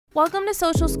Welcome to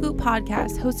Social Scoop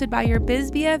Podcast, hosted by your biz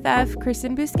BFF,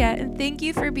 Kristen Busquet, and thank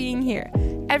you for being here.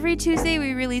 Every Tuesday,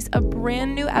 we release a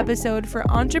brand new episode for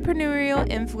entrepreneurial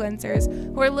influencers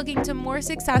who are looking to more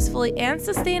successfully and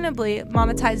sustainably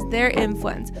monetize their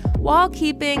influence while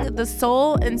keeping the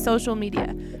soul in social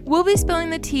media. We'll be spilling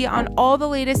the tea on all the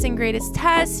latest and greatest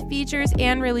tests, features,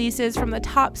 and releases from the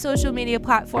top social media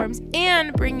platforms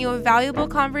and bring you a valuable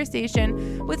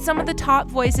conversation with some of the top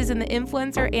voices in the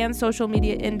influencer and social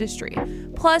media industry.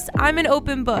 Plus, I'm an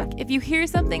open book. If you hear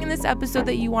something in this episode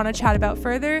that you want to chat about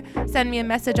further, send me a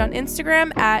message on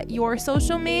Instagram at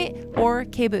yoursocialmate or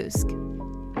kbusk.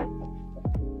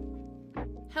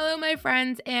 Hello, my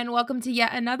friends, and welcome to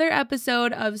yet another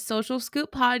episode of Social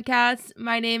Scoop Podcast.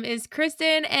 My name is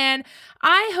Kristen, and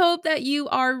I hope that you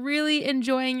are really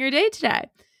enjoying your day today.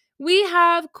 We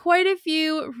have quite a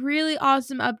few really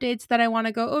awesome updates that I want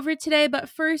to go over today, but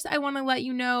first I want to let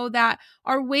you know that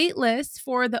our wait list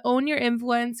for the Own Your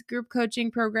Influence group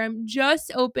coaching program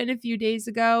just opened a few days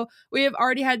ago. We have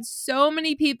already had so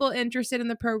many people interested in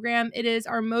the program. It is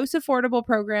our most affordable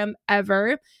program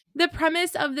ever. The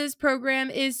premise of this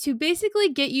program is to basically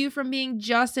get you from being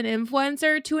just an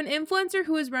influencer to an influencer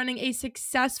who is running a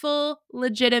successful,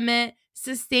 legitimate,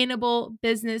 sustainable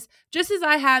business, just as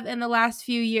I have in the last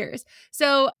few years.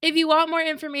 So if you want more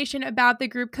information about the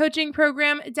group coaching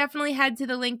program, definitely head to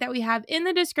the link that we have in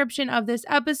the description of this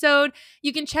episode.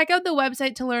 You can check out the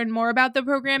website to learn more about the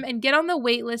program and get on the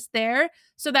wait list there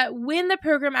so that when the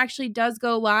program actually does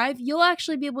go live, you'll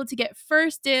actually be able to get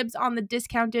first dibs on the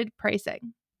discounted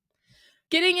pricing.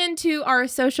 Getting into our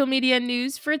social media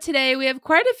news for today, we have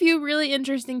quite a few really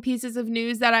interesting pieces of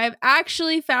news that I've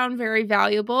actually found very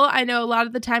valuable. I know a lot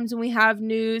of the times when we have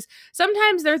news,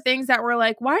 sometimes there are things that we're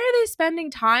like, why are they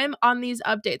spending time on these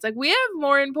updates? Like, we have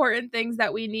more important things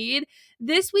that we need.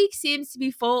 This week seems to be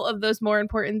full of those more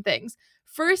important things.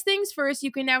 First things first,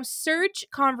 you can now search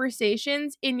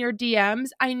conversations in your DMs.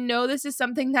 I know this is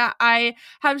something that I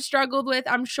have struggled with.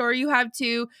 I'm sure you have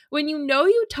too. When you know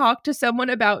you talk to someone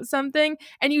about something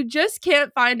and you just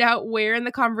can't find out where in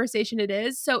the conversation it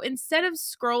is. So instead of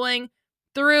scrolling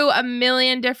through a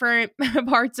million different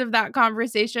parts of that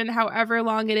conversation, however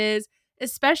long it is,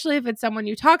 especially if it's someone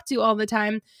you talk to all the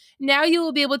time, now you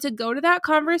will be able to go to that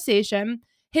conversation,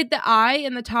 hit the I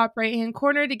in the top right-hand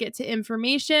corner to get to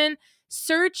information,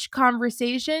 search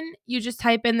conversation. You just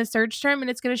type in the search term and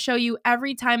it's going to show you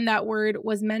every time that word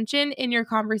was mentioned in your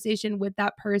conversation with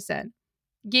that person.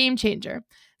 Game changer.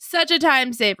 Such a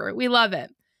time saver. We love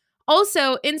it.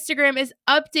 Also, Instagram is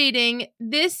updating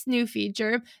this new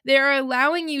feature. They're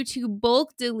allowing you to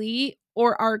bulk delete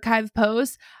or archive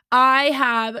posts. I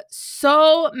have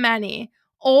so many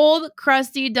old,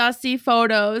 crusty, dusty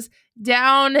photos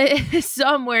down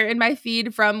somewhere in my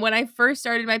feed from when I first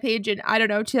started my page in,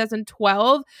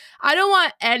 2012. I don't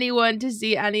want anyone to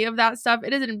see any of that stuff.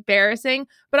 It is embarrassing,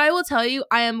 but I will tell you,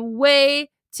 I am way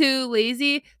too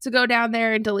lazy to go down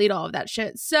there and delete all of that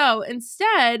shit. So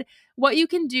instead, what you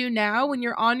can do now when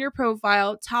you're on your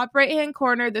profile, top right-hand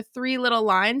corner, the three little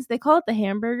lines, they call it the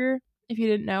hamburger. If you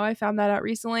didn't know, I found that out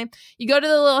recently. You go to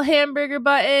the little hamburger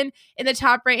button in the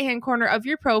top right-hand corner of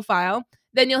your profile.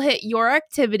 Then you'll hit your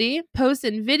activity, posts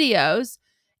and videos,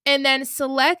 and then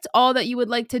select all that you would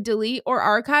like to delete or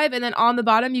archive. And then on the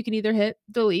bottom, you can either hit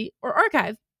delete or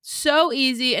archive. So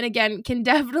easy. And again, can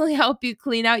definitely help you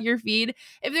clean out your feed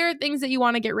if there are things that you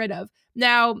want to get rid of.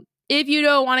 Now, if you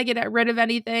don't want to get rid of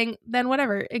anything, then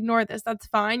whatever, ignore this. That's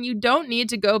fine. You don't need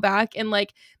to go back and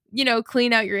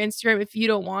clean out your Instagram if you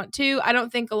don't want to. I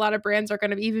don't think a lot of brands are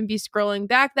going to even be scrolling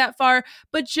back that far.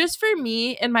 But just for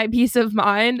me and my peace of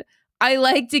mind, I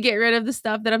like to get rid of the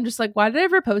stuff that I'm just like, why did I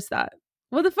ever post that?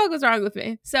 What the fuck was wrong with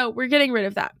me? So we're getting rid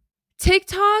of that.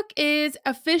 TikTok is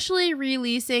officially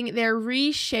releasing their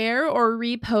reshare or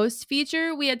repost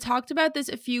feature. We had talked about this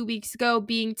a few weeks ago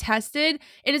being tested.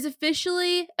 It is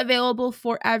officially available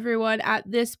for everyone at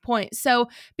this point. So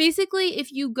basically,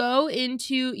 if you go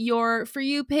into your For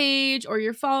You page or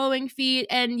your following feed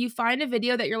and you find a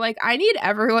video that you're like, I need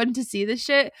everyone to see this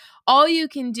shit, all you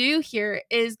can do here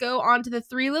is go onto the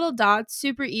three little dots,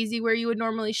 super easy, where you would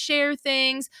normally share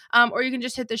things, or you can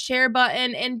just hit the share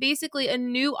button and basically a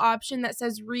new option that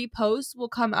says repost will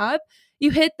come up.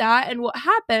 You hit that and what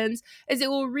happens is it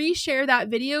will reshare that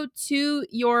video to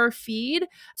your feed.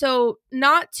 So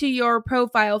not to your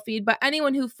profile feed, but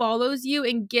anyone who follows you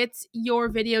and gets your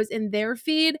videos in their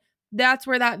feed, that's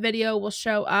where that video will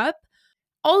show up.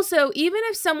 Also, even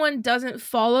if someone doesn't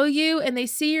follow you and they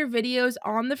see your videos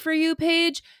on the For You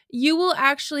page, you will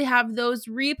actually have those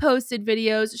reposted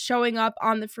videos showing up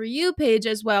on the For You page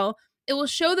as well. it will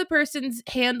show the person's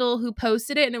handle who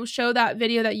posted it, and it will show that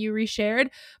video that you reshared,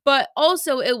 but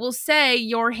also it will say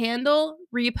your handle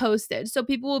reposted. So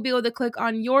people will be able to click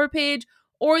on your page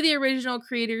or the original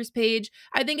creator's page.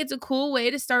 I think it's a cool way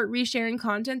to start resharing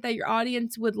content that your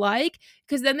audience would like,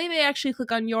 because then they may actually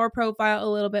click on your profile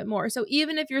a little bit more. So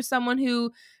even if you're someone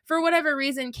who, for whatever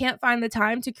reason, can't find the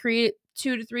time to create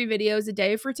 2 to 3 videos a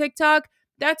day for TikTok,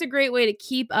 that's a great way to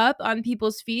keep up on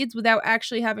people's feeds without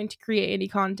actually having to create any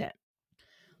content.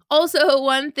 Also,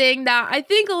 one thing that I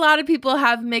think a lot of people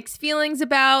have mixed feelings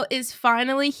about is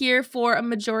finally here for a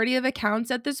majority of accounts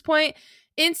at this point,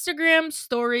 Instagram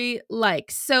story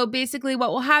likes. So basically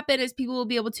what will happen is people will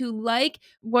be able to like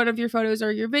one of your photos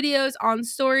or your videos on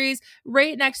stories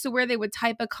right next to where they would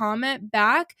type a comment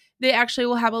back. They actually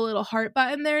will have a little heart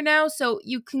button there now. So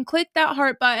you can click that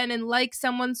heart button and like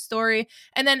someone's story.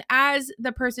 And then as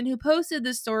the person who posted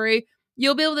the story,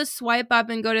 you'll be able to swipe up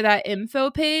and go to that info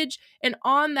page. And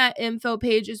on that info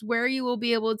page is where you will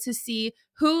be able to see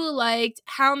who liked,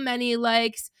 how many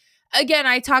likes. Again,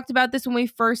 I talked about this when we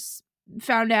first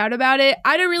found out about it.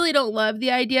 I really don't love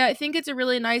the idea. I think it's a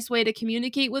really nice way to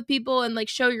communicate with people and like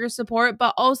show your support,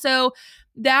 but also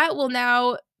that will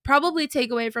now probably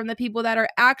take away from the people that are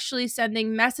actually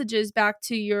sending messages back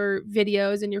to your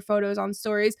videos and your photos on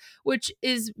stories, which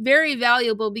is very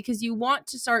valuable because you want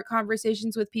to start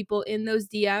conversations with people in those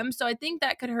DMs. So I think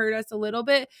that could hurt us a little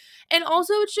bit. And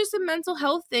also it's just a mental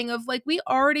health thing of like, we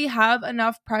already have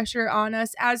enough pressure on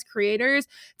us as creators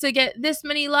to get this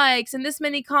many likes and this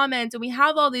many comments, and we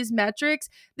have all these metrics.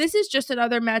 This is just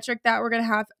another metric that we're going to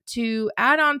have to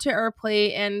add on to our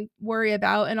plate and worry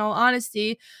about. In all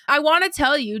honesty, I want to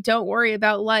tell you, don't worry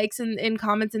about likes and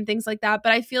comments and things like that,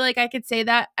 but I feel like I could say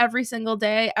that every single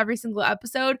day, every single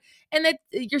episode, and that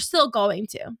you're still going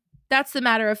to. That's the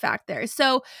matter of fact there.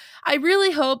 So I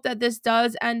really hope that this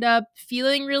does end up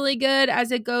feeling really good as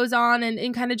it goes on,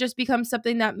 and kind of just becomes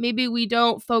something that maybe we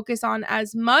don't focus on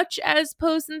as much as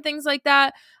posts and things like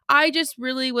that. I just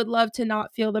really would love to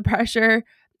not feel the pressure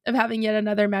of having yet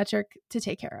another metric to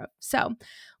take care of. So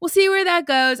we'll see where that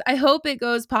goes. I hope it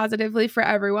goes positively for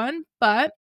everyone,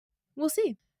 but we'll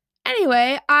see.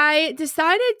 Anyway, I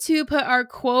decided to put our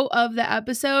quote of the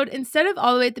episode instead of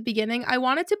all the way at the beginning. I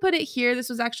wanted to put it here. This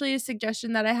was actually a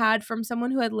suggestion that I had from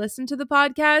someone who had listened to the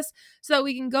podcast, so that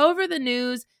we can go over the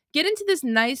news, get into this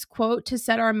nice quote to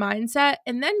set our mindset,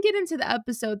 and then get into the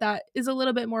episode that is a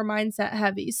little bit more mindset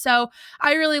heavy. So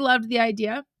I really loved the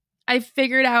idea. I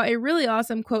figured out a really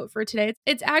awesome quote for today.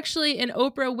 It's actually an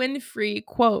Oprah Winfrey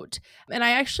quote, and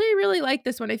I actually really like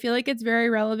this one. I feel like it's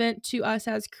very relevant to us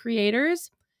as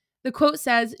creators. The quote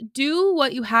says, "Do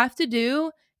what you have to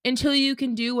do until you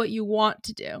can do what you want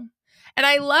to do." And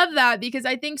I love that because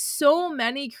I think so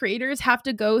many creators have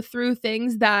to go through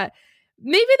things that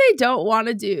maybe they don't want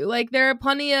to do. Like there are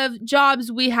plenty of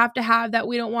jobs we have to have that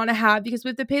we don't want to have because we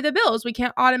have to pay the bills. We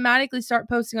can't automatically start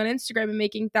posting on Instagram and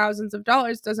making thousands of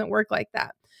dollars. It doesn't work like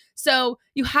that. So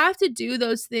you have to do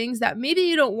those things that maybe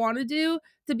you don't want to do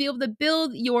to be able to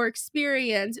build your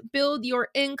experience, build your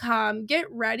income,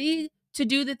 get ready to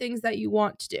do the things that you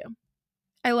want to do.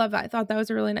 I love that. I thought that was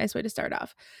a really nice way to start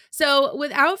off. So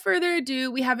without further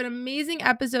ado, we have an amazing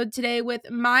episode today with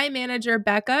my manager,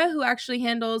 Becca, who actually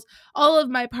handles all of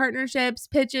my partnerships,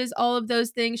 pitches, all of those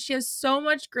things. She has so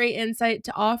much great insight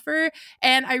to offer,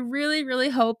 and I really, really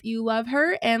hope you love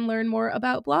her and learn more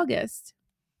about Blogist.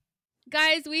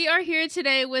 Guys, we are here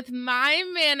today with my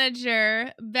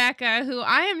manager, Becca, who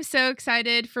I am so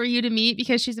excited for you to meet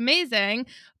because she's amazing,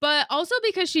 but also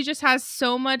because she just has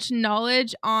so much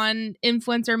knowledge on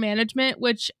influencer management,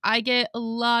 which I get a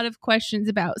lot of questions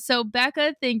about. So,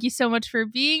 Becca, thank you so much for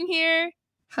being here.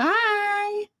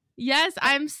 Hi. Yes,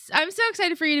 I'm so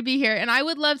excited for you to be here, and I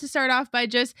would love to start off by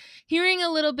just hearing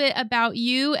a little bit about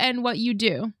you and what you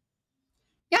do.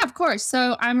 Yeah, of course.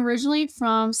 So I'm originally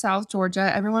from South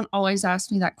Georgia. Everyone always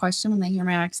asks me that question when they hear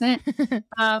my accent.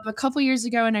 A couple years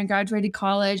ago when I graduated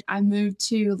college, I moved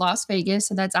to Las Vegas.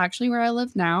 So that's actually where I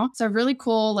live now. So really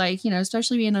cool, like,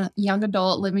 especially being a young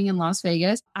adult living in Las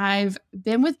Vegas. I've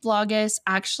been with Blogist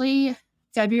actually.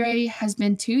 February has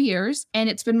been 2 years, and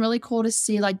it's been really cool to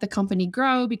see like the company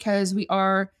grow because we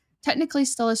are technically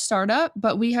still a startup,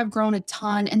 but we have grown a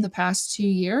ton in the past 2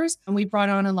 years. And we brought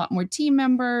on a lot more team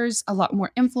members, a lot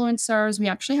more influencers. We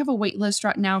actually have a wait list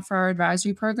right now for our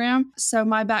advisory program. So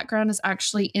my background is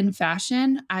actually in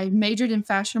fashion. I majored in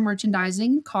fashion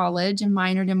merchandising in college and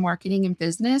minored in marketing and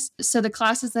business. So the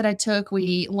classes that I took,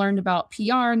 we learned about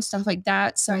PR and stuff like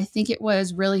that. So I think it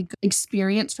was really good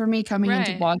experience for me coming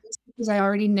into Blogist because I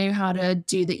already knew how to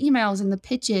do the emails and the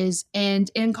pitches. And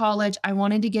in college, I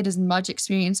wanted to get as much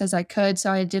experience as I could.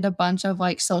 So I did a bunch of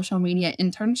like social media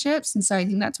internships. And so I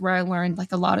think that's where I learned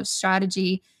like a lot of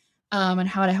strategy and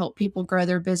how to help people grow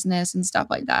their business and stuff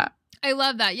like that. I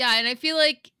love that. Yeah. And I feel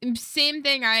like same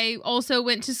thing. I also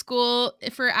went to school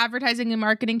for advertising and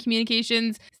marketing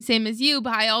communications, same as you,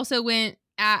 but I also went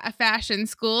at a fashion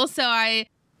school. So I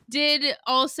did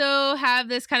also have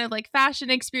this kind of like fashion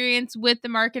experience with the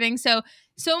marketing. So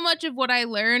much of what I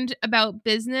learned about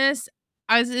business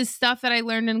is stuff that I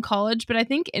learned in college, but I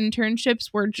think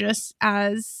internships were just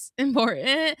as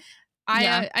important.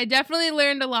 I definitely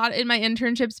learned a lot in my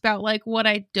internships about like what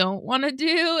I don't want to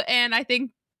do. And I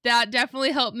think that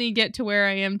definitely helped me get to where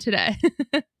I am today.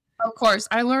 Of course,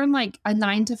 I learned like a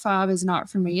 9 to 5 is not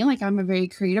for me. Like I'm a very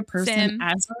creative person, Same.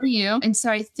 as are you. And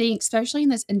so I think, especially in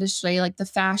this industry, like the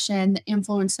fashion, the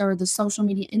influencer, the social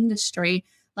media industry,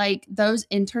 like those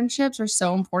internships are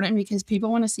so important because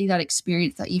people want to see that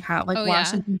experience that you have. Like, why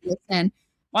should they listen?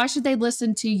 Why should they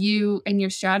listen to you and your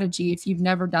strategy if you've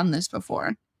never done this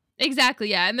before?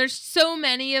 Exactly. Yeah. And there's so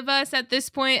many of us at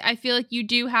this point. I feel like you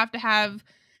do have to have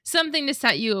something to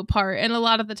set you apart. And a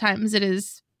lot of the times it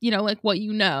is, like what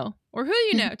you know or who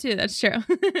you know too. That's true.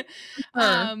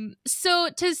 So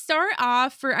to start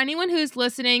off, for anyone who's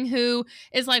listening who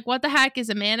is like, what the heck is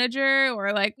a manager,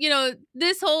 or like,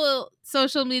 this whole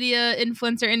social media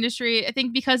influencer industry, I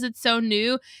think because it's so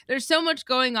new, there's so much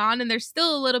going on and there's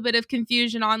still a little bit of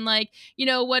confusion on like,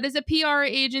 what is a PR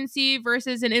agency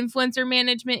versus an influencer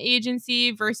management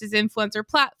agency versus influencer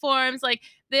platforms? Like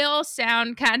they all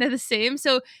sound kind of the same.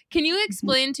 So can you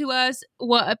explain to us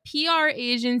what a PR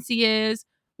agency is,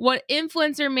 what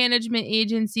influencer management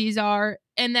agencies are,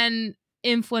 and then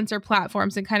influencer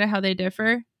platforms and kind of how they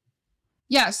differ?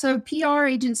 Yeah, so PR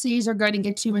agencies are going to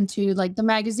get you into like the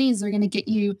magazines. They're going to get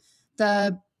you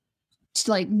the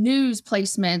like news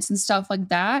placements and stuff like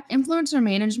that. Influencer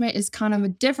management is kind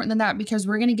of different than that because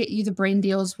we're going to get you the brand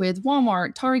deals with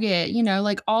Walmart, Target,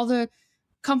 like all the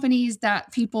companies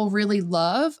that people really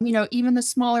love. Even the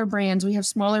smaller brands, we have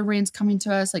smaller brands coming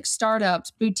to us like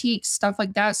startups, boutiques, stuff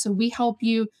like that. So we help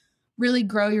you really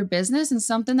grow your business. And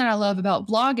something that I love about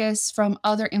Blogus from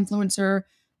other influencer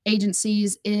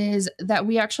agencies is that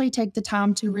we actually take the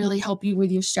time to really help you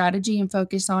with your strategy and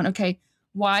focus on, okay,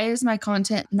 why is my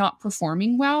content not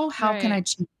performing well? How can I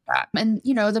change that? And,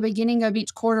 the beginning of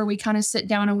each quarter, we kind of sit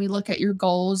down and we look at your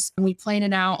goals and we plan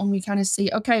it out and we kind of see,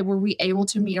 okay, were we able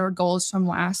to meet our goals from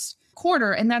last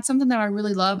quarter? And that's something that I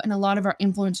really love. And a lot of our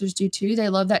influencers do too. They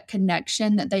love that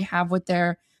connection that they have with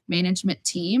their management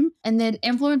team. And then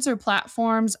influencer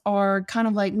platforms are kind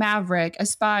of like Maverick,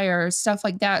 Aspire, stuff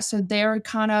like that. So they're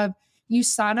kind of, you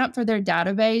sign up for their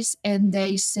database and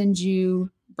they send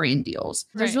you brand deals.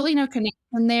 There's really no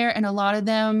connection there. And a lot of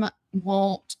them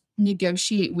won't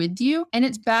negotiate with you. And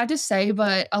it's bad to say,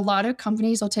 but a lot of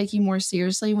companies will take you more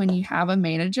seriously when you have a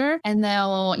manager and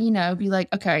they'll, be like,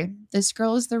 okay, this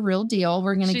girl is the real deal.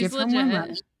 We're going to give her more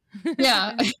money.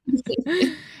 Yeah.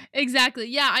 Exactly.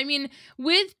 Yeah. I mean,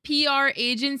 with PR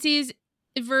agencies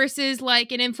versus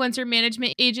like an influencer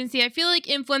management agency, I feel like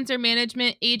influencer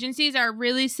management agencies are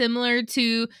really similar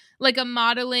to like a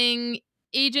modeling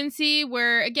agency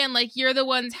where, again, like you're the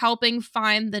ones helping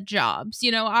find the jobs.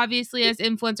 Obviously as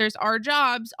influencers, our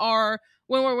jobs are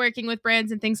when we're working with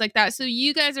brands and things like that. So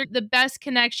you guys are the best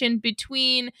connection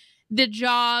between the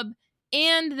job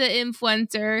and the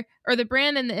influencer, or the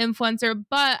brand and the influencer.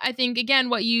 But I think, again,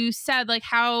 what you said, like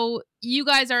how you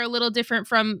guys are a little different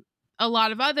from a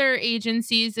lot of other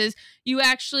agencies, is you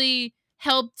actually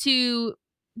help to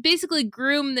basically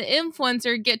groom the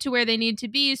influencer, get to where they need to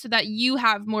be so that you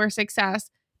have more success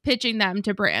pitching them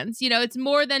to brands. It's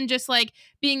more than just like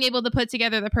being able to put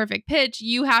together the perfect pitch.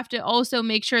 You have to also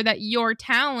make sure that your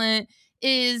talent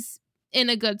is in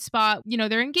a good spot,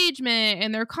 their engagement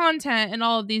and their content and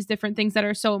all of these different things that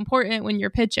are so important when you're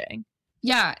pitching.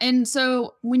 Yeah. And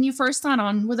so when you first sign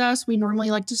on with us, we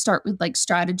normally like to start with like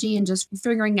strategy and just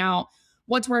figuring out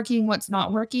what's working, what's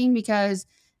not working, because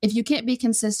if you can't be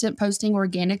consistent posting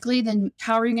organically, then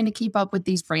how are you going to keep up with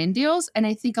these brand deals? And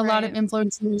I think a lot of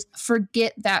influencers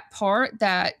forget that part,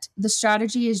 that the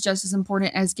strategy is just as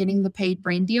important as getting the paid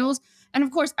brand deals. And of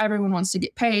course, everyone wants to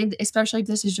get paid, especially if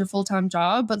this is your full-time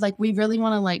job. But like, we really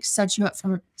want to like set you up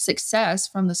for success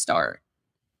from the start.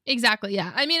 Exactly.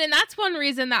 Yeah. I mean, and that's one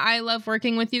reason that I love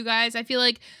working with you guys. I feel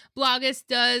like Blogus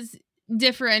does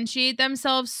differentiate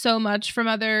themselves so much from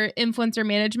other influencer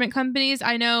management companies.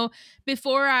 I know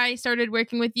before I started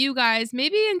working with you guys,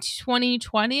 maybe in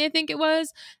 2020, I think it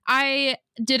was, I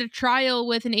did a trial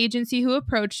with an agency who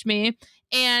approached me,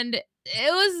 and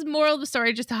it was, moral of the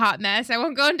story, just a hot mess. I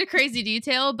won't go into crazy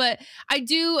detail, but I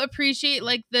do appreciate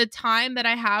like the time that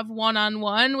I have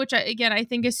one-on-one, which I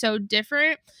think is so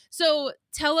different. So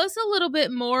tell us a little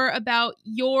bit more about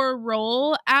your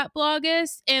role at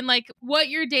Blogus and like what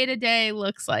your day-to-day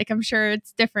looks like. I'm sure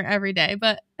it's different every day,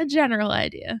 but a general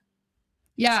idea.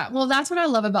 Yeah, well, that's what I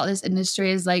love about this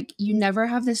industry is like you never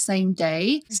have the same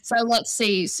day. So let's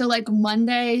see. So like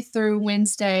Monday through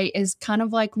Wednesday is kind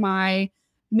of like my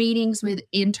meetings with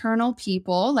internal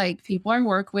people, like people I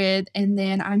work with. And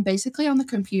then I'm basically on the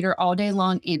computer all day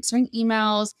long answering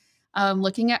emails,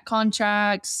 looking at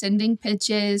contracts, sending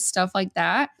pitches, stuff like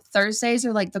that. Thursdays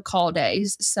are like the call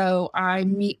days. So I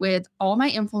meet with all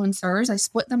my influencers. I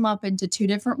split them up into 2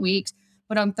 different weeks.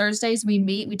 But on Thursdays, we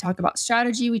meet, we talk about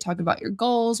strategy, we talk about your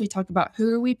goals, we talk about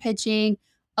who are we pitching,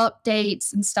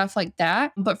 updates, and stuff like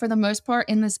that. But for the most part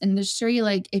in this industry,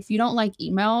 like if you don't like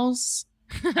emails,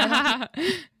 you're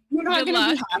not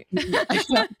going to be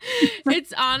happy.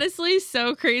 It's honestly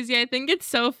so crazy. I think it's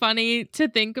so funny to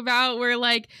think about where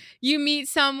like you meet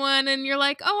someone and you're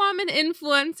like, oh, I'm an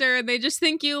influencer. And they just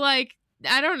think you like,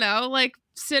 I don't know, like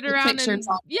sit around and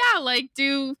like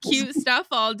do cute stuff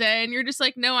all day. And you're just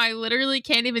like, no, I literally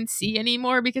can't even see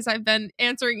anymore because I've been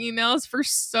answering emails for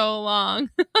so long.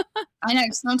 I know.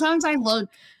 Sometimes I look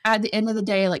at the end of the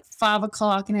day, like 5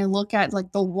 o'clock, and I look at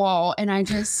like the wall and I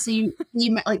just see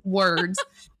like words.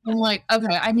 I'm like,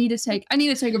 okay, I need to take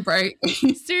a break.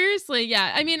 Seriously,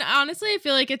 yeah. I mean, honestly, I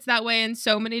feel like it's that way in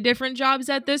so many different jobs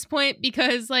at this point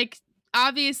because like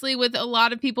obviously with a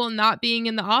lot of people not being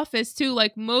in the office too,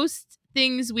 like most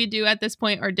things we do at this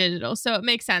point are digital. So it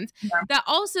makes sense. Yeah. That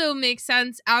also makes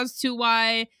sense as to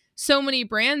why so many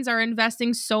brands are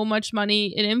investing so much money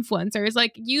in influencers.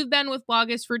 Like you've been with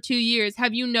Blogus for 2 years.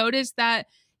 Have you noticed that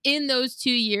in those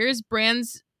 2 years,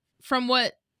 brands from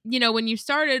what, you know, when you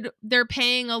started, they're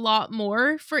paying a lot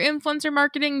more for influencer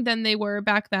marketing than they were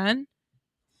back then?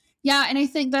 Yeah. And I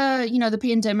think the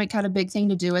pandemic had a big thing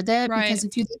to do with it, right? Because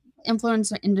if you think of the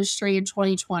influencer industry in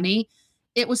 2020,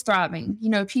 it was thriving. You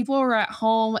know, people were at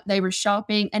home, they were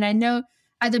shopping. And I know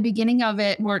at the beginning of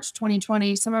it, March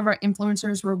 2020, some of our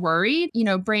influencers were worried. You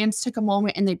know, brands took a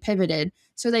moment and they pivoted.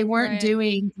 So they weren't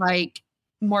doing like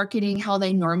marketing how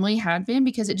they normally had been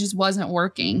because it just wasn't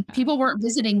working. People weren't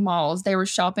visiting malls, they were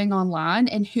shopping online.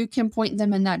 And who can point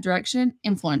them in that direction?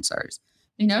 Influencers.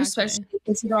 You know, especially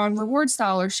if you're on reward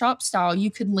style or shop style, you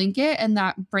could link it and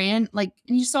that brand, like,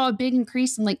 and you saw a big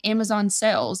increase in like Amazon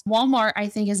sales. Walmart, I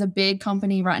think, is a big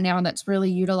company right now that's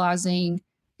really utilizing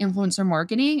influencer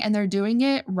marketing, and they're doing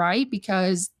it right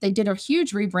because they did a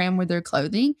huge rebrand with their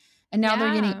clothing, and now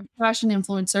they're getting fashion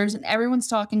influencers, and everyone's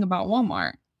talking about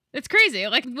Walmart. It's crazy.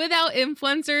 Like without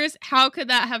influencers, how could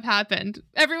that have happened?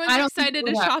 Everyone's excited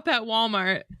to shop at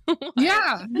Walmart.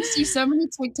 Yeah. You see so many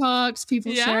TikToks,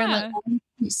 people sharing like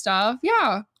stuff.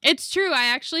 Yeah. It's true. I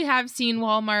actually have seen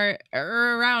Walmart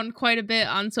around quite a bit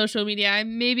on social media. I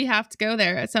maybe have to go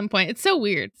there at some point. It's so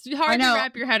weird. It's hard to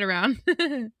wrap your head around.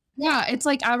 Yeah. It's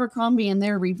like Abercrombie and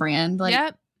their rebrand.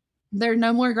 Like there are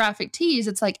no more graphic tees.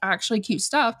 It's like actually cute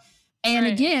stuff. And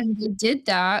again, they did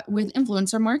that with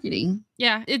influencer marketing.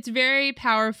 Yeah, it's very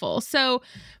powerful. So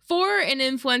for an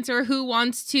influencer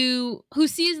who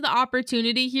sees the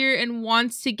opportunity here and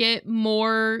wants to get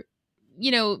more,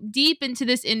 you know, deep into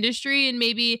this industry and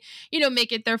maybe, you know,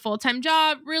 make it their full-time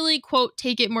job, really, quote,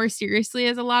 take it more seriously,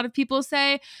 as a lot of people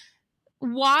say,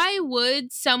 why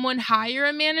would someone hire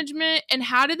a management, and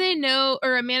how do they know,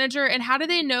 or a manager, and how do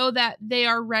they know that they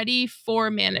are ready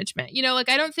for management? You know, like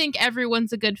I don't think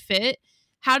everyone's a good fit.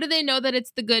 How do they know that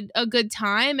it's a good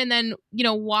time? And then, you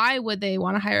know, why would they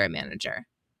want to hire a manager?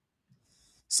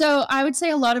 So I would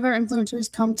say a lot of our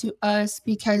influencers come to us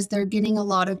because they're getting a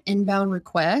lot of inbound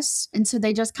requests. And so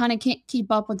they just kind of can't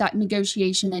keep up with that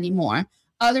negotiation anymore.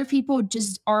 Other people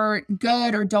just aren't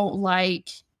good or don't like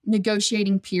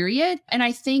negotiating, period. And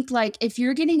I think like if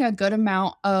you're getting a good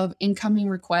amount of incoming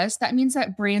requests, that means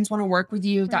that brands want to work with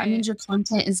you. That means your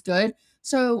content is good.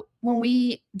 So when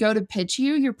we go to pitch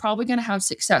you, you're probably going to have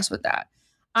success with that.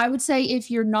 I would say if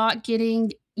you're not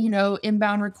getting, you know,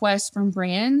 inbound requests from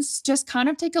brands, just kind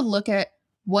of take a look at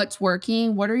what's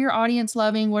working. What are your audience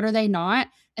loving? What are they not?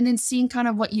 And then seeing kind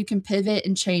of what you can pivot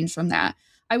and change from that.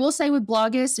 I will say with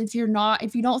Blogus, if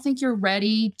you don't think you're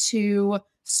ready to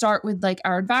start with like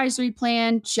our advisory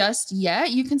plan just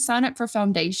yet, you can sign up for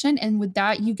Foundation. And with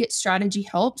that, you get strategy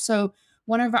help. So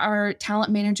one of our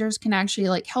talent managers can actually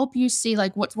like help you see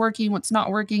like what's working, what's not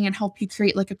working, and help you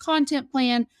create like a content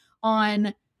plan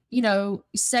on, you know,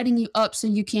 setting you up so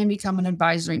you can become an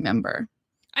advisory member.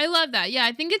 I love that. Yeah,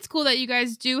 I think it's cool that you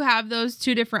guys do have those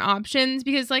 2 different options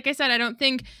because like I said, I don't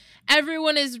think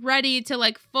everyone is ready to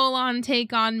like full on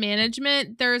take on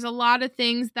management, there's a lot of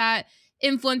things that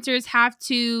influencers have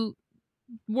to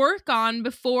work on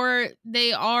before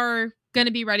they are going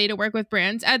to be ready to work with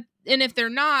brands. And if they're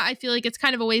not, I feel like it's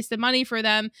kind of a waste of money for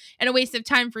them and a waste of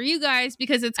time for you guys,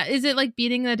 because is it like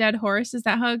beating the dead horse? Is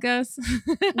that how it goes?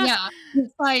 Yeah.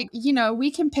 It's like,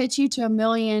 we can pitch you to a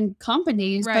million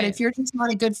companies, but if you're just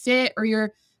not a good fit, or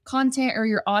your content or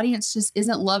your audience just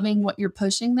isn't loving what you're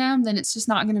pushing them, then it's just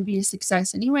not going to be a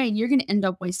success anyway. And you're going to end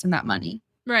up wasting that money.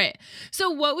 Right. So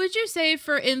what would you say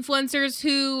for influencers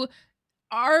who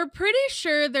are pretty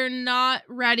sure they're not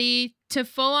ready to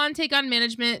full on take on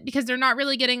management because they're not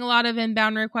really getting a lot of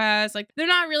inbound requests? Like, they're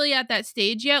not really at that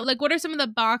stage yet. Like, what are some of the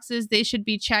boxes they should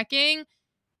be checking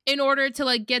in order to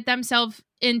like get themselves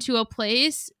into a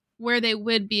place where they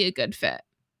would be a good fit?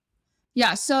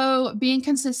 Yeah. So being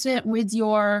consistent with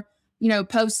your,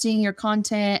 posting your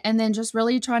content, and then just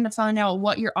really trying to find out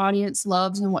what your audience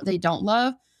loves and what they don't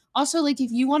love. Also, like,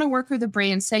 if you want to work with a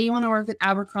brand, say you want to work with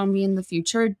Abercrombie in the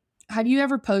future, have you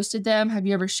ever posted them? Have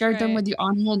you ever shared them with your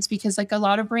audience? Because like a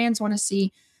lot of brands want to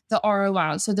see the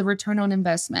ROI, so the return on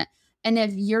investment. And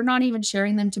if you're not even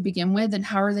sharing them to begin with, then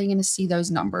how are they going to see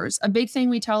those numbers? A big thing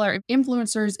we tell our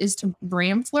influencers is to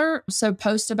brand flirt. So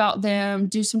post about them,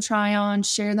 do some try on,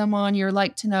 share them on your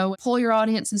like to know, pull your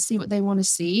audience and see what they want to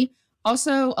see.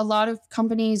 Also, a lot of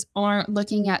companies aren't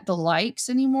looking at the likes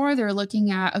anymore. They're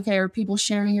looking at, okay, are people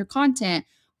sharing your content?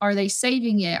 Are they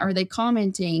saving it? Are they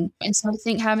commenting? And so I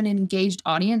think having an engaged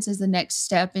audience is the next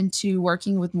step into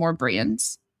working with more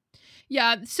brands.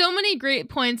 Yeah, so many great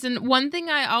points. And one thing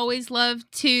I always love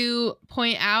to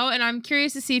point out, and I'm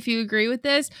curious to see if you agree with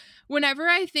this, whenever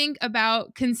I think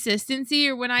about consistency,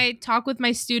 or when I talk with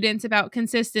my students about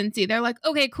consistency, they're like,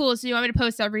 okay, cool. So you want me to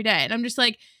post every day? And I'm just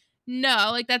like, no,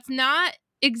 like that's not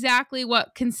exactly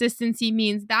what consistency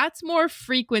means. That's more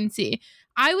frequency.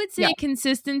 I would say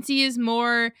consistency is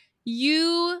more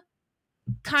you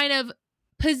kind of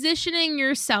positioning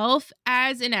yourself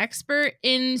as an expert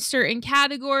in certain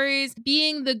categories,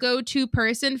 being the go-to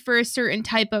person for a certain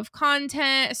type of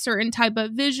content, a certain type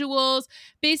of visuals,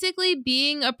 basically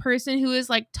being a person who is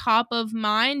like top of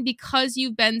mind because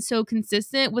you've been so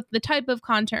consistent with the type of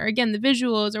content, or again, the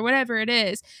visuals or whatever it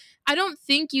is. I don't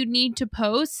think you need to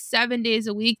post 7 days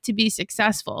a week to be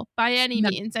successful by any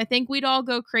means. I think we'd all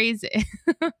go crazy.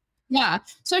 Yeah,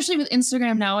 especially with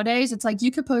Instagram nowadays, it's like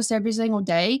you could post every single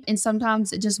day and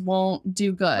sometimes it just won't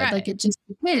do good. Like it just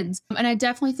depends. And I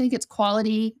definitely think it's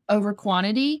quality over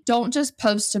quantity. Don't just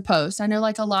post to post. I know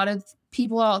like a lot of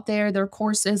people out there, their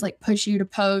courses like push you to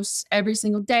post every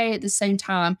single day at the same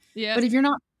time. Yeah. But if you're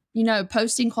not,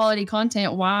 posting quality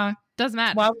content, why? Doesn't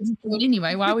matter. Why would you do it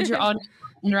anyway? Why would your audience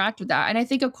interact with that? And I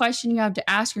think a question you have to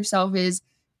ask yourself is,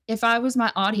 if I was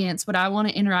my audience, would I want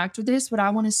to interact with this? Would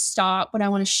I want to stop? Would I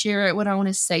want to share it? Would I want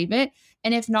to save it?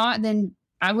 And if not, then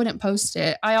I wouldn't post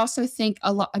it. I also think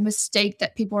a mistake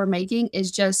that people are making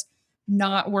is just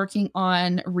not working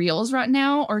on Reels right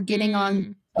now, or getting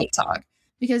on TikTok,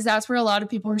 because that's where a lot of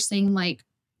people are seeing like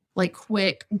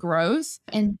quick growth.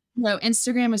 And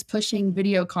Instagram is pushing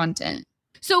video content.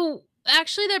 So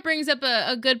actually, that brings up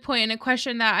a good point and a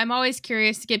question that I'm always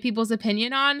curious to get people's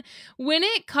opinion on. When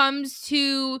it comes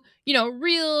to,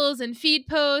 Reels and feed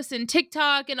posts and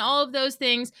TikTok and all of those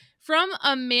things, from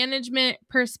a management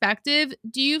perspective,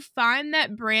 do you find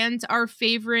that brands are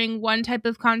favoring one type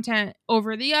of content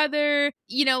over the other?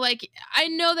 Like, I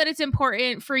know that it's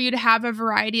important for you to have a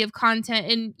variety of content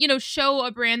and, show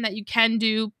a brand that you can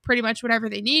do pretty much whatever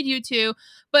they need you to.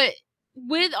 But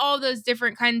with all those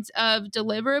different kinds of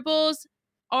deliverables,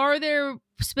 are there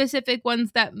specific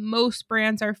ones that most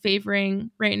brands are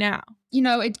favoring right now?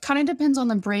 It kind of depends on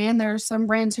the brand. There are some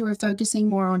brands who are focusing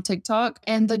more on TikTok.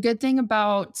 And the good thing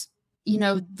about,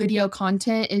 video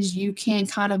content is you can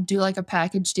kind of do like a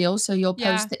package deal. So you'll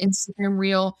post the Instagram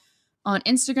reel on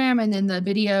Instagram and then the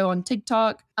video on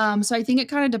TikTok. So I think it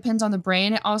kind of depends on the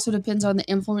brand. It also depends on the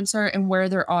influencer and where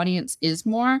their audience is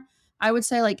more. I would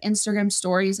say like Instagram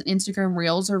stories and Instagram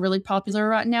reels are really popular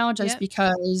right now, just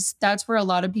because that's where a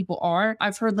lot of people are.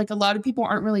 I've heard like a lot of people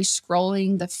aren't really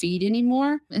scrolling the feed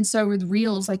anymore. And so with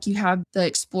reels, like you have the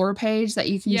explore page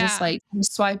that you can just like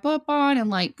swipe up on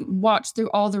and like watch through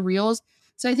all the reels.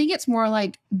 So I think it's more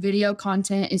like video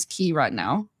content is key right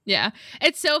now. Yeah.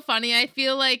 It's so funny. I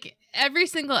feel like every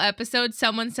single episode,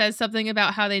 someone says something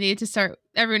about how everyone needs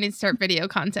to start video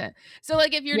content. So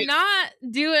like, if you're not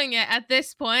doing it at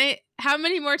this point, how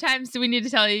many more times do we need to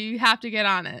tell you have to get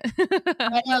on it?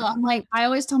 I know. I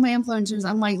always tell my influencers,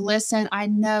 I'm like, listen, I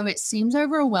know it seems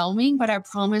overwhelming, but I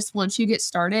promise once you get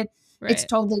started, it's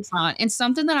totally fine. And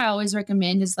something that I always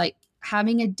recommend is like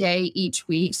having a day each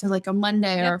week, so like a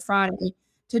Monday or Yep. a Friday,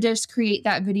 to just create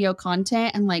that video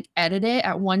content and like edit it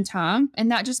at one time. And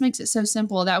that just makes it so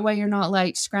simple. That way you're not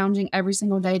like scrounging every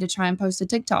single day to try and post a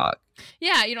TikTok.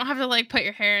 Yeah, you don't have to like put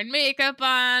your hair and makeup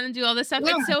on and do all this stuff.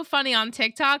 Yeah. It's so funny on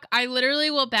TikTok. I literally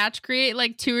will batch create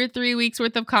like 2 or 3 weeks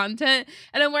worth of content,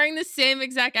 and I'm wearing the same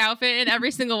exact outfit in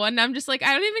every single one. And I'm just like,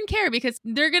 I don't even care because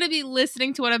they're going to be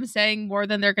listening to what I'm saying more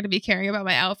than they're going to be caring about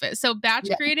my outfit. So batch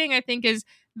Yeah. creating, I think, is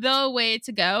the way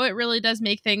to go. It really does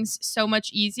make things so much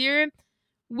easier.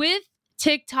 With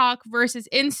TikTok versus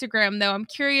Instagram, though, I'm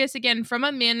curious again from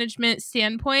a management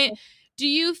standpoint, do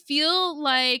you feel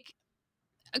like,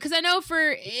 because I know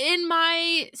in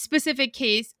my specific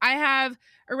case, I have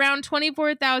around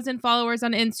 24,000 followers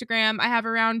on Instagram. I have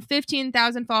around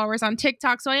 15,000 followers on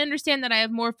TikTok. So I understand that I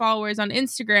have more followers on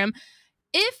Instagram.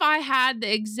 If I had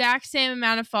the exact same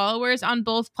amount of followers on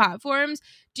both platforms,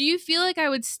 do you feel like I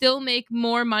would still make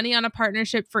more money on a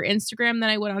partnership for Instagram than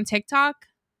I would on TikTok?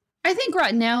 I think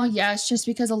right now, yes, just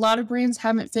because a lot of brands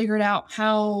haven't figured out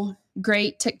how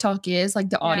great TikTok is,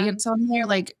 like the Yeah. audience on there.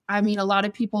 Like, I mean, a lot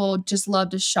of people just love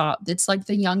to shop. It's like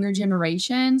the younger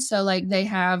generation. So, like, they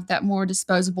have that more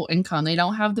disposable income. They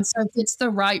don't have so if it's the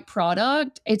right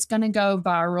product, it's going to go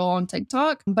viral on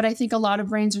TikTok. But I think a lot of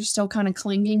brands are still kind of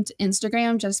clinging to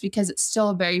Instagram just because it's still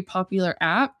a very popular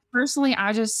app. Personally,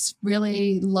 I just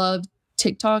really love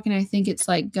TikTok, and I think it's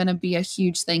like going to be a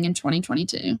huge thing in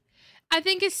 2022. I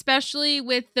think especially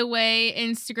with the way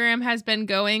Instagram has been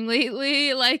going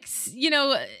lately, like,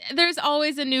 there's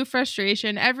always a new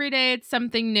frustration. Every day it's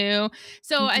something new.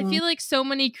 So I feel like so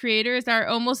many creators are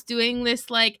almost doing this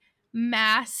like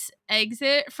mass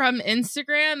exit from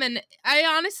Instagram. And I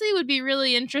honestly would be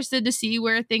really interested to see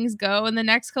where things go in the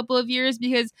next couple of years,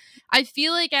 because I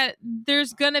feel like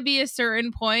there's going to be a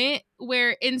certain point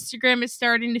where Instagram is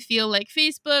starting to feel like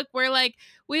Facebook, where like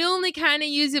we only kind of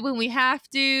use it when we have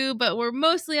to, but we're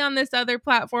mostly on this other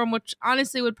platform, which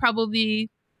honestly would probably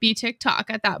be TikTok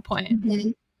at that point. Mm-hmm.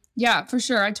 Yeah, for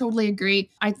sure. I totally agree.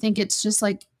 I think it's just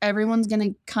like everyone's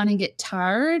going to kind of get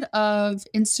tired of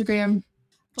Instagram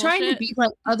trying to be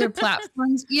like other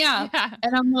platforms. Yeah.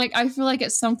 And I'm like, I feel like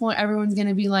at some point everyone's going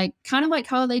to be like, kind of like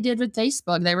how they did with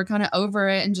Facebook. They were kind of over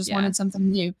it and just wanted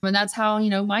something new. And that's how,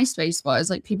 MySpace was.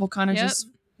 Like people kind of just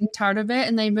tired of it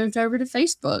and they moved over to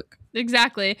Facebook.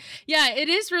 Exactly. Yeah, it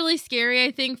is really scary,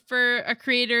 I think, for a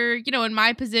creator, in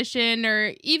my position,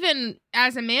 or even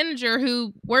as a manager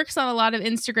who works on a lot of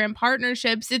Instagram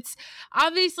partnerships. It's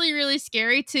obviously really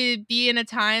scary to be in a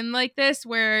time like this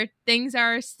where things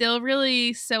are still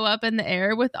really so up in the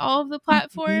air with all of the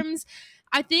platforms.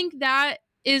 I think that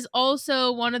is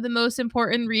also one of the most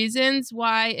important reasons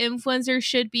why influencers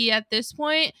should be at this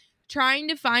point trying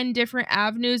to find different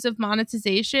avenues of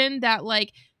monetization that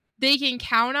like they can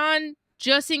count on,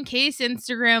 just in case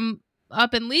Instagram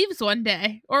up and leaves one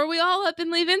day, or we all up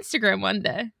and leave Instagram one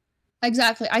day.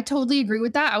 Exactly. I totally agree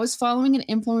with that. I was following an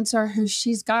influencer who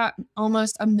she's got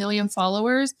almost 1 million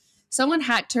followers. Someone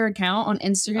hacked her account on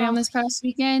Instagram this past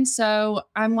weekend. So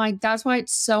I'm like, that's why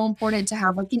it's so important to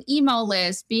have like an email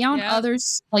list, be on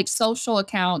others like social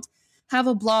accounts, have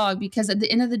a blog, because at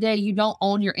the end of the day, you don't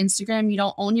own your Instagram, you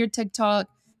don't own your TikTok,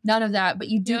 none of that, but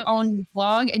you do own your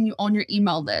blog and you own your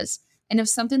email list. And if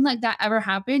something like that ever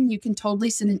happened, you can totally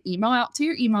send an email out to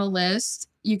your email list.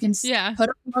 You can put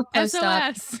a blog post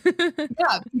up.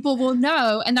 Yeah, people will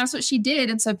know. And that's what she did.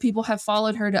 And so people have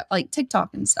followed her to like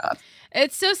TikTok and stuff.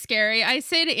 It's so scary. I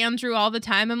say to Andrew all the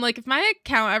time, I'm like, if my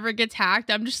account ever gets hacked,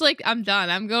 I'm just like, I'm done.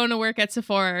 I'm going to work at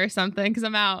Sephora or something because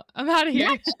I'm out. I'm out of here.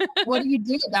 Yeah. What do you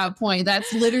do at that point?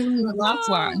 That's literally the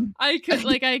lifeline.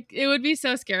 It would be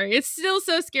so scary. It's still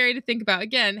so scary to think about.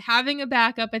 Again, having a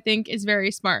backup, I think, is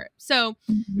very smart. So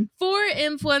for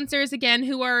influencers, again,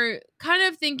 who are kind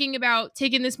of thinking about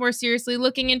taking this more seriously,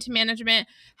 looking into management,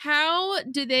 how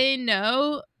do they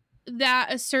know that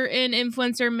a certain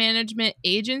influencer management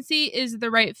agency is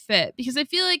the right fit? Because I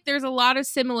feel like there's a lot of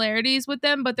similarities with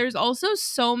them, but there's also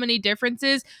so many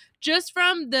differences just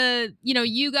from the,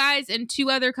 you guys and 2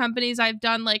 other companies I've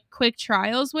done like quick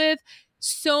trials with.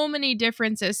 So many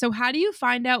differences. So how do you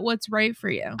find out what's right for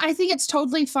you? I think it's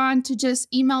totally fine to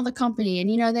just email the company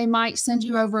and, they might send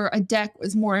you over a deck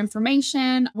with more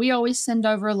information. We always send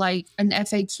over like an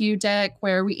FAQ deck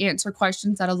where we answer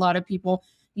questions that a lot of people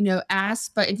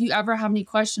ask. But if you ever have any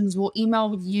questions, we'll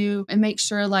email you and make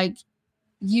sure like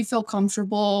you feel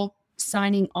comfortable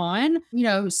signing on,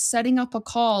 setting up a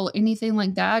call, anything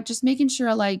like that, just making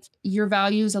sure like your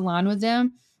values align with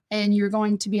them and you're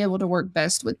going to be able to work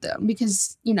best with them,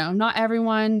 because, not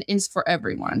everyone is for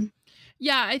everyone.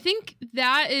 Yeah, I think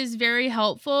that is very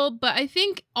helpful. But I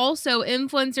think also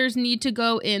influencers need to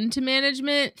go into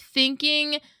management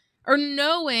thinking or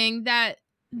knowing that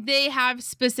they have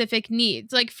specific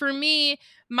needs. Like for me,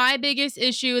 my biggest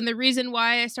issue and the reason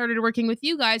why I started working with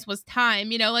you guys was time.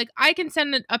 Like I can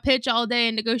send a pitch all day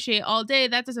and negotiate all day.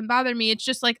 That doesn't bother me. It's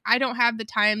just like I don't have the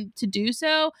time to do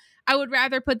so. I would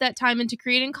rather put that time into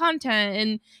creating content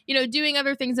and, doing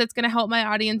other things that's going to help my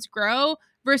audience grow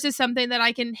versus something that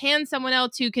I can hand someone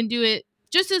else who can do it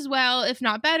just as well, if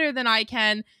not better than I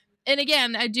can. And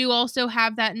again, I do also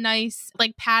have that nice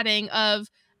like padding of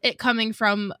it coming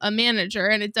from a manager,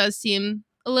 and it does seem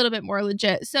a little bit more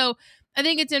legit. So I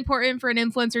think it's important for an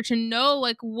influencer to know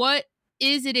like what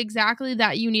is it exactly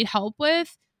that you need help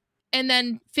with, and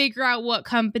then figure out what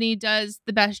company does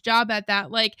the best job at that.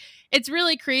 Like it's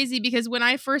really crazy because when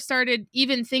I first started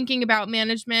even thinking about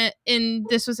management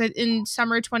this was in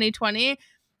summer 2020,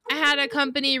 I had a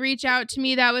company reach out to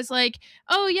me that was like,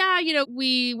 "Oh yeah,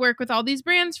 we work with all these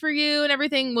brands for you and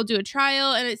everything. We'll do a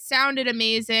trial." And it sounded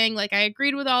amazing. Like I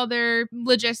agreed with all their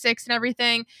logistics and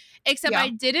everything, except Yeah. I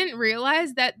didn't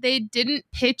realize that they didn't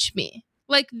pitch me.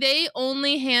 Like they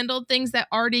only handled things that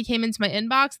already came into my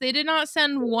inbox. They did not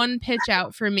send one pitch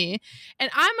out for me.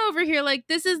 And I'm over here like,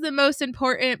 this is the most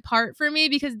important part for me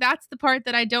because that's the part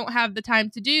that I don't have the time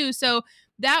to do. So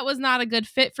that was not a good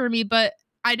fit for me, but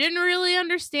I didn't really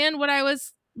understand what I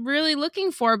was really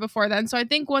looking for before then. So I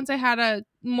think once I had a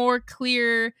more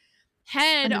clear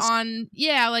head on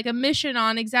like a mission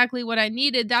on exactly what I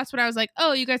needed, that's when I was like,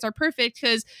 oh, you guys are perfect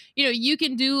because you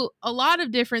can do a lot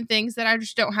of different things that I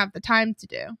just don't have the time to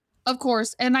do. Of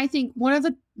course. And I think one of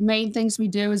the main things we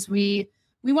do is we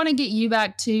want to get you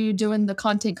back to doing the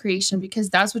content creation because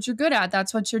that's what you're good at.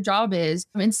 That's what your job is.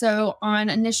 And so on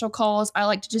initial calls, I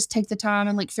like to just take the time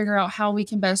and like figure out how we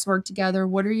can best work together.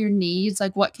 What are your needs?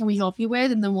 Like what can we help you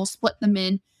with? And then we'll split them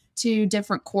in to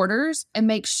different quarters and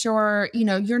make sure,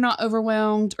 you're not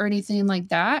overwhelmed or anything like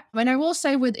that. And I will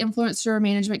say with influencer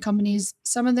management companies,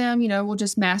 some of them, will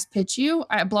just mass pitch you.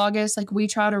 At Blogus, like we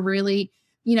try to really,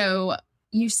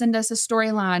 you send us a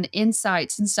storyline,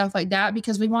 insights, and stuff like that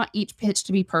because we want each pitch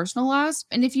to be personalized.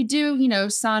 And if you do,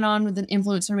 sign on with an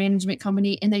influencer management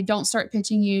company and they don't start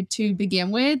pitching you to begin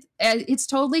with, it's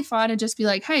totally fine to just be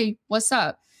like, hey, what's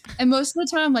up? And most of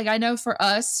the time, like I know for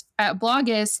us at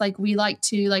Blogus, like we like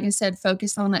to, like I said,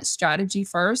 focus on that strategy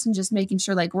first and just making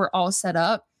sure like we're all set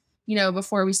up,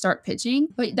 before we start pitching.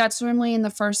 But that's normally in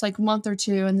the first like month or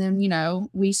two. And then,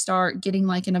 we start getting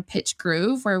like in a pitch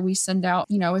groove where we send out,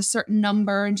 a certain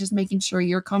number and just making sure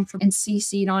you're comfortable and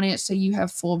CC'd on it so you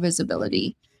have full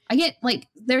visibility. I get like,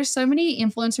 there's so many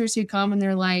influencers who come and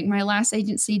they're like, my last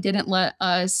agency didn't let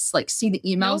us like see the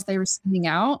emails they were sending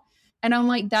out. And I'm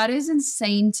like, that is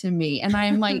insane to me. And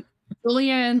I'm like,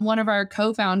 Julian, one of our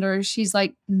co-founders, she's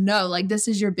like, no, like this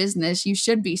is your business. You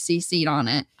should be CC'd on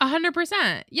it.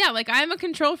 100%. Yeah. Like I'm a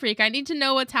control freak. I need to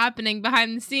know what's happening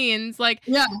behind the scenes. Like,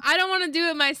 yeah. I don't want to do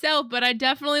it myself, but I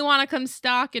definitely want to come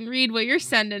stalk and read what you're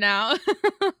sending out.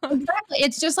 Exactly.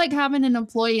 It's just like having an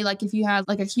employee. Like if you have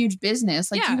like a huge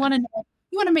business, like you want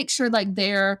to make sure like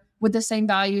they're with the same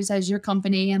values as your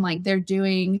company and like they're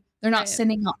not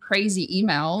sending out crazy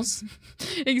emails.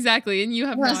 Exactly. And you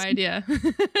have no idea.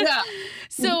 Yeah.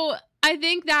 So I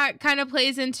think that kind of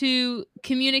plays into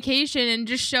communication and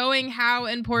just showing how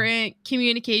important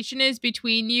communication is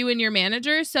between you and your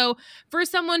manager. So for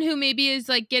someone who maybe is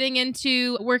like getting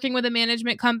into working with a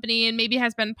management company and maybe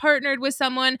has been partnered with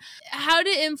someone, how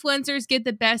do influencers get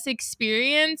the best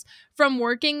experience from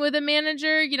working with a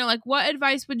manager? Like what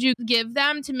advice would you give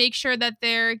them to make sure that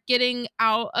they're getting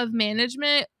out of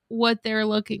management what they're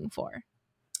looking for?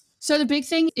 So the big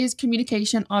thing is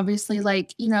communication, obviously.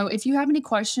 Like, if you have any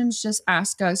questions, just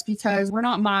ask us because we're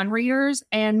not mind readers.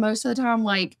 And most of the time,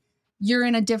 like, you're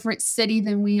in a different city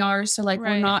than we are. So, like,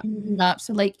 we're not meeting up.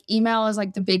 So, like, email is,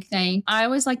 like, the big thing. I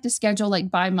always like to schedule, like,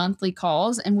 bi-monthly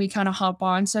calls and we kind of hop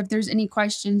on. So if there's any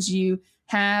questions you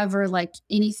have or, like,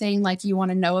 anything, like, you want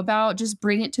to know about, just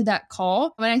bring it to that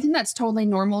call. And I think that's totally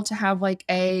normal to have, like,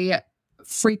 a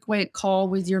frequent call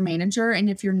with your manager.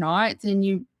 And if you're not, then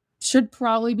you should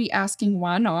probably be asking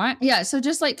why not. Yeah. So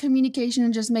just like communication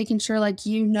and just making sure like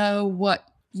what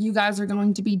you guys are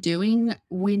going to be doing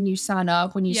when you sign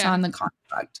up, when you sign the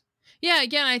contract. Yeah,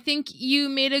 again, I think you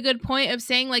made a good point of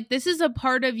saying like this is a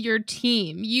part of your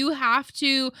team. You have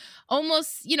to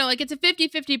almost, like it's a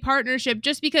 50-50 partnership.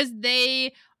 Just because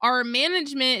they are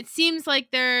management, it seems like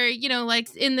they're,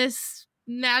 like in this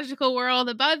magical world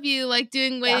above you, like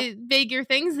doing way bigger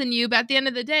things than you. But at the end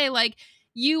of the day, like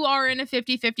you are in a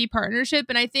 50-50 partnership.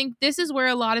 And I think this is where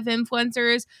a lot of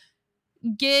influencers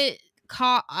get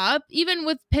caught up, even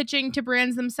with pitching to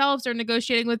brands themselves or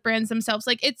negotiating with brands themselves.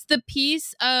 Like, it's the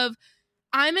piece of,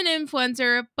 I'm an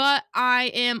influencer, but I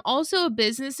am also a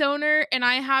business owner, and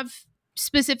I have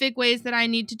specific ways that I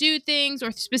need to do things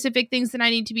or specific things that I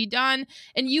need to be done.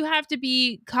 And you have to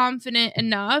be confident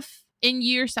enough in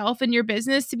yourself and your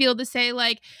business to be able to say,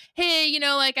 like, hey,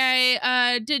 like,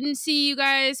 I didn't see you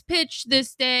guys pitch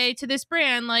this day to this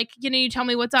brand. Like, you tell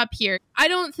me what's up here. I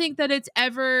don't think that it's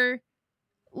ever,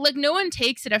 like, no one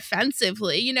takes it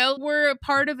offensively. We're a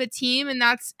part of a team, and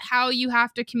that's how you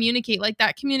have to communicate. Like,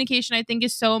 that communication, I think,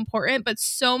 is so important, but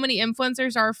so many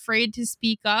influencers are afraid to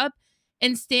speak up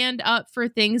and stand up for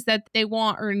things that they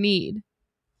want or need.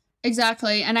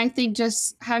 Exactly. And I think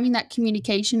just having that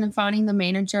communication and finding the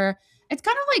manager, it's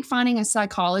kind of like finding a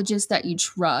psychologist that you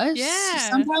trust. Yeah.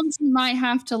 Sometimes you might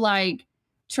have to like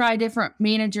try different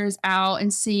managers out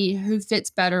and see who fits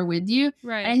better with you.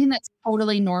 Right. And I think that's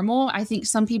totally normal. I think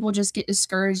some people just get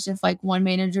discouraged if like one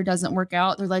manager doesn't work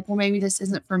out. They're like, well, maybe this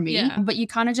isn't for me. Yeah. But you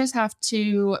kind of just have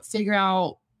to figure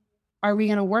out, are we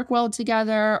going to work well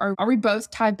together? Or are we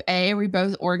both type A? Are we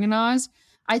both organized?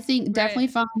 I think definitely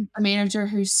find a manager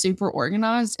who's super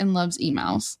organized and loves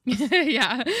emails.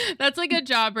 Yeah, that's like a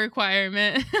job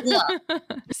requirement. Yeah.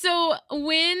 So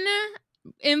when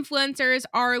influencers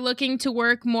are looking to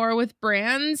work more with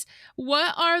brands,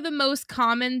 what are the most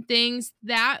common things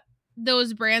that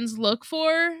those brands look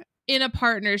for in a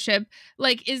partnership?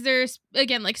 Like, is there,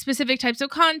 again, like, specific types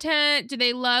of content? Do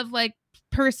they love like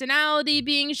personality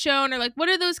being shown, or like, what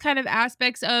are those kind of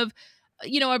aspects of,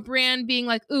 a brand being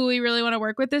like, ooh, we really want to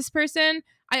work with this person?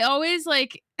 I always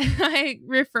like, I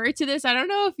refer to this. I don't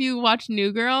know if you watch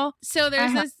New Girl. So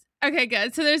there's this. Okay,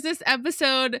 good. So there's this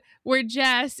episode where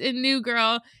Jess in New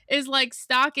Girl is like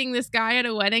stalking this guy at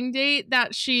a wedding date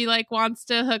that she like wants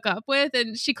to hook up with,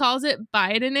 and she calls it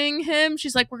Bidening him.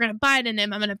 She's like, we're going to Biden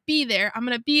him. I'm going to be there. I'm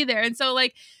going to be there. And so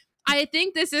like, I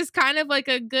think this is kind of like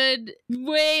a good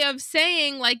way of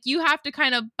saying, like, you have to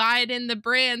kind of Biden the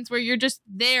brands where you're just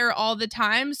there all the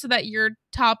time so that you're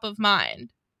top of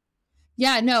mind.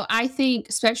 Yeah, no, I think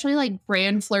especially like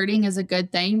brand flirting is a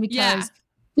good thing, because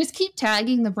just keep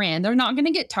tagging the brand. They're not going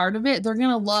to get tired of it. They're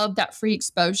going to love that free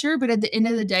exposure. But at the end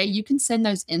of the day, you can send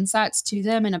those insights to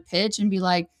them in a pitch and be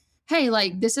like, hey,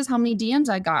 like, this is how many DMs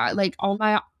I got. Like, all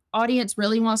my audience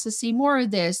really wants to see more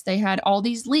of this. They had all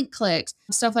these link clicks,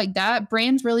 stuff like that.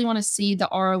 Brands really want to see the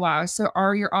ROI. So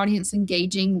are your audience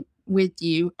engaging with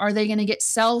you? Are they going to get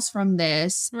sales from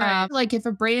this? Right. Like, if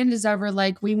a brand is ever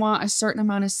like, we want a certain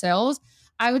amount of sales,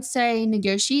 I would say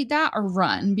negotiate that or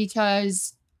run,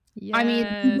 because I mean,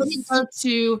 you wouldn't go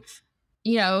to,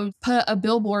 put a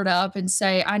billboard up and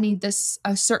say, I need a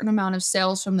certain amount of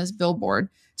sales from this billboard.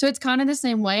 So it's kind of the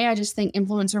same way. I just think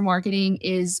influencer marketing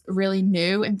is really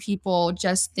new, and people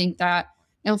just think that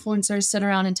influencers sit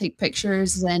around and take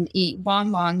pictures and eat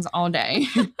bonbons all day.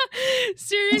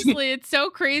 Seriously, it's so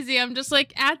crazy. I'm just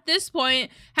like, at this point,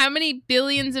 how many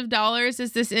billions of dollars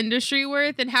is this industry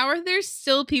worth? And how are there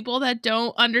still people that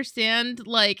don't understand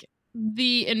like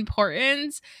the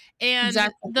importance and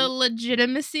the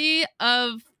legitimacy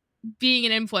of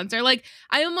being an influencer? Like,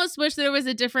 I almost wish there was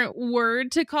a different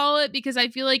word to call it, because I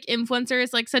feel like influencer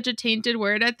is like such a tainted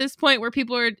word at this point, where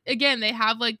people are, again, they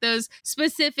have like those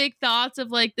specific thoughts of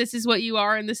like, this is what you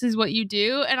are and this is what you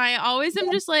do. And I always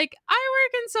am just like, I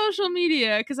work in social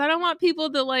media because I don't want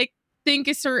people to like think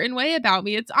a certain way about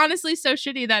me. It's honestly so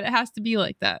shitty that it has to be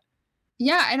like that.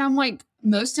 Yeah. And I'm like,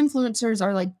 most influencers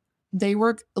are like, they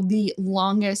work the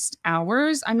longest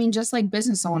hours. I mean, just like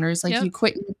business owners, like you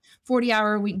quit a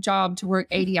 40-hour-a-week job to work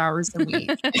 80 hours a week.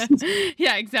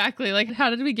 Yeah, exactly. Like, how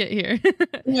did we get here?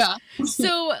 Yeah.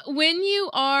 So when you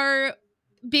are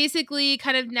basically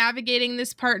kind of navigating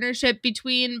this partnership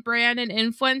between brand and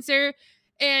influencer,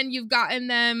 and you've gotten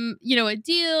them, a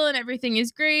deal and everything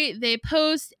is great, they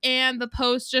post and the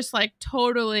post just like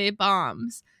totally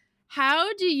bombs.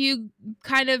 How do you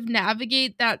kind of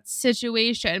navigate that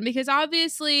situation? Because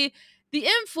obviously the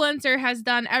influencer has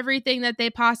done everything that they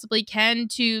possibly can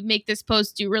to make this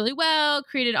post do really well,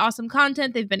 created awesome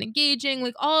content, they've been engaging,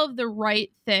 like all of the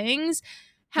right things.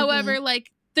 However,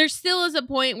 like, there still is a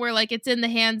point where like it's in the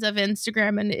hands of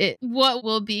Instagram and what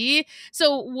will be.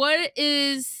 So what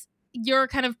is your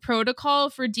kind of protocol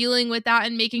for dealing with that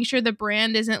and making sure the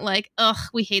brand isn't like, ugh,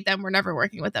 we hate them, we're never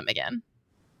working with them again?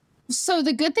 So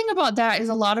the good thing about that is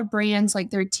a lot of brands, like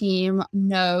their team,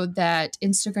 know that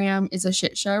Instagram is a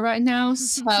shit show right now.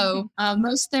 So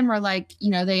most of them are like,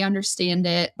 they understand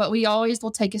it, but we always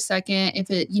will take a second if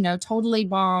it, totally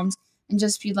bombs, and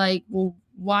just be like, well,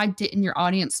 why didn't your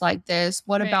audience like this?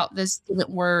 What Right. about this didn't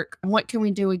work? What can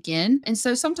we do again? And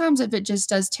so sometimes if it just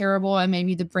does terrible and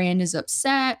maybe the brand is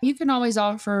upset, you can always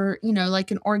offer,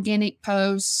 like an organic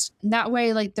post. And that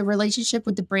way, like the relationship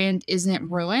with the brand isn't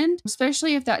ruined,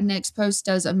 especially if that next post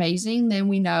does amazing, then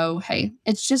we know, hey,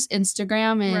 it's just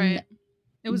Instagram and Right.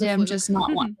 It was a them fluke. just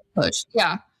not wanting to push.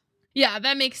 Yeah. Yeah,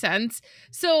 that makes sense.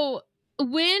 So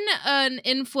when an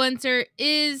influencer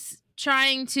is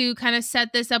trying to kind of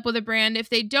set this up with a brand, if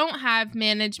they don't have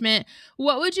management,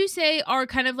 what would you say are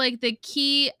kind of like the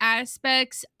key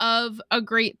aspects of a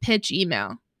great pitch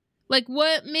email? Like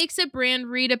what makes a brand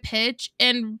read a pitch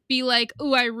and be like,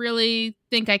 oh, I really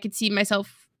think I could see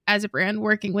myself as a brand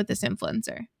working with this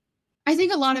influencer? I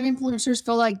think a lot of influencers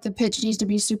feel like the pitch needs to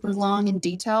be super long and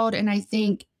detailed. And I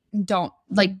think don't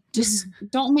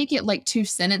make it like 2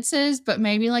 sentences, but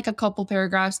maybe like a couple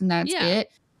paragraphs and that's Yeah.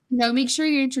 it. Make sure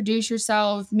you introduce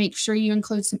yourself, make sure you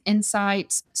include some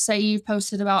insights. Say you've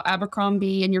posted about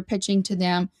Abercrombie and you're pitching to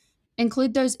them.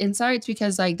 Include those insights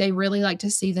because like they really like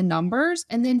to see the numbers,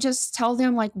 and then just tell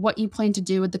them like what you plan to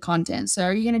do with the content. So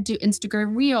are you going to do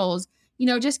Instagram Reels?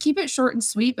 Just keep it short and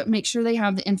sweet, but make sure they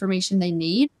have the information they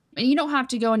need. And you don't have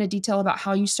to go into detail about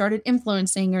how you started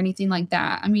influencing or anything like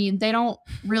that. I mean, they don't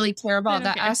really care about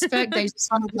that aspect. They just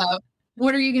want to know,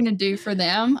 what are you going to do for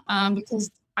them?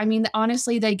 Because I mean,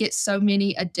 honestly, they get so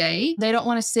many a day. They don't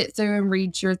want to sit through and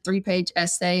read your 3-page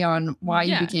essay on why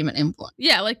you became an influencer.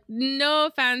 Yeah, like no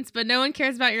offense, but no one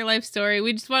cares about your life story.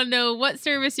 We just want to know what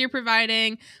service you're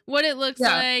providing, what it looks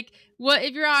like, what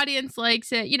if your audience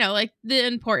likes it, like the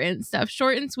important stuff.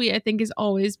 Short and sweet, I think, is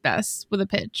always best with a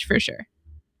pitch for sure.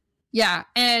 Yeah.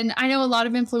 And I know a lot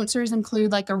of influencers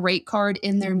include like a rate card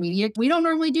in their media. We don't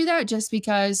normally do that just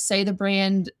because, say, the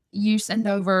brand, you send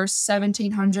over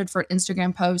 $1,700 for an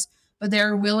Instagram post, but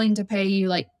they're willing to pay you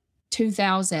like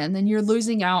 $2,000, then you're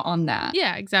losing out on that.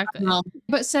 Yeah, exactly.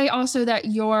 But say also that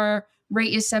your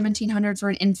rate is $1,700 for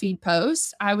an in-feed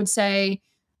post. I would say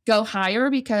go higher,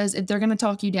 because if they're going to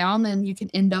talk you down, then you can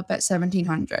end up at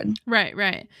 $1,700.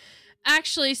 Right.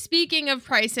 Actually, speaking of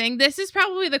pricing, this is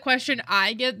probably the question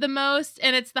I get the most,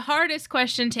 and it's the hardest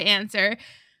question to answer.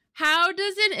 How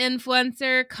does an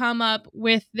influencer come up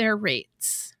with their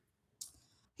rates?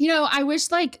 I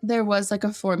wish like there was like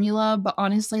a formula, but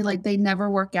honestly, like they never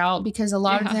work out, because a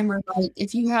lot of them are like,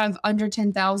 if you have under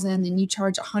 10,000, then you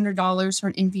charge $100 for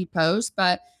an in-feed post.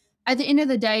 But at the end of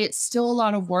the day, it's still a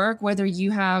lot of work, whether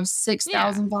you have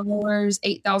 6,000 followers,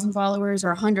 8,000 followers, or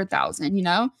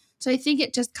 100,000, So I think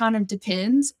it just kind of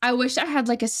depends. I wish I had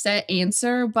like a set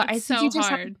answer, but I think you just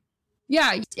hard.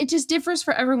 It just differs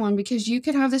for everyone, because you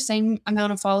could have the same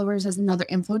amount of followers as another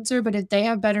influencer, but if they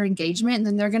have better engagement,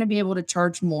 then they're going to be able to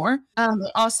charge more.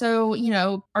 Also,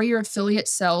 are your affiliate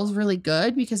sales really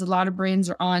good? Because a lot of brands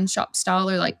are on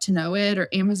ShopStyle or like To Know It or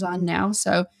Amazon now.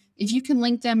 So if you can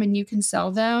link them and you can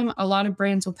sell them, a lot of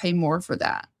brands will pay more for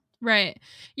that. Right.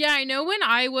 Yeah, I know when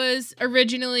I was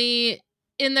originally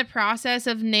in the process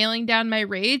of nailing down my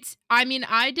rates, I mean,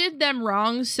 I did them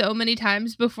wrong so many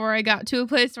times before I got to a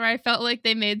place where I felt like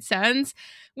they made sense.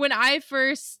 When I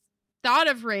first thought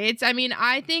of rates, I mean,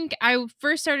 I think I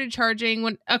first started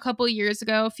charging a few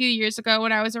years ago,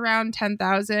 when I was around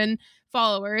 10,000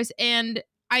 followers. And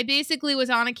I basically was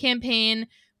on a campaign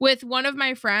with one of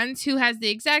my friends who has the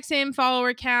exact same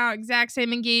follower count, exact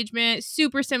same engagement,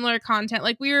 super similar content.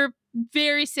 Like we were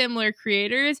very similar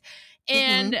creators.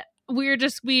 And we were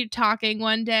talking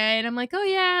one day, and I'm like, oh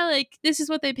yeah, like this is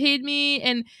what they paid me.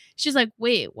 And she's like,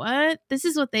 wait, what? This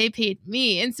is what they paid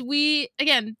me. And so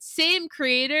again, same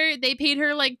creator, they paid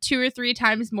her like 2 or 3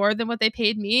 times more than what they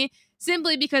paid me,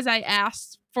 simply because I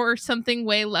asked for something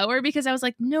way lower, because I was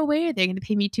like, no way are they going to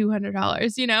pay me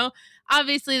 $200,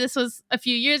 Obviously, this was a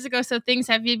few years ago, so things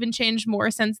have even changed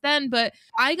more since then. But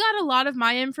I got a lot of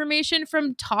my information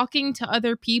from talking to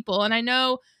other people. And I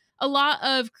know a lot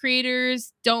of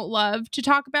creators don't love to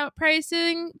talk about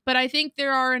pricing, but I think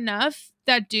there are enough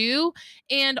that do.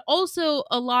 And also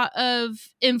a lot of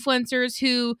influencers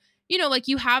who, like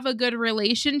you have a good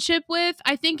relationship with.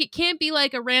 I think it can't be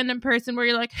like a random person where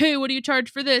you're like, hey, what do you charge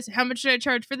for this? How much should I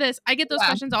charge for this? I get those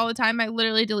questions all the time. I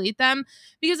literally delete them,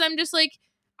 because I'm just like,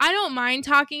 I don't mind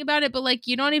talking about it, but like,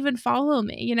 you don't even follow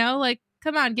me, like,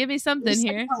 come on, give me something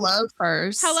here. Hello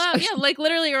first. Hello. Yeah, like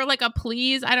literally, or like a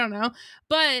please. I don't know.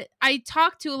 But I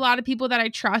talked to a lot of people that I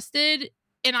trusted,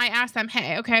 and I asked them,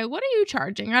 hey, okay, what are you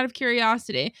charging, out of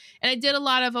curiosity? And I did a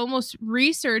lot of almost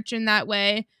research in that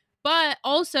way. But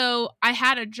also, I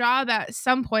had a job at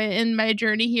some point in my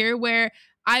journey here where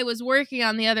I was working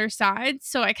on the other side.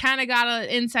 So I kind of got an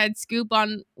inside scoop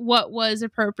on what was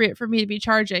appropriate for me to be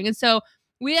charging. And so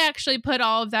we actually put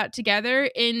all of that together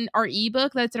in our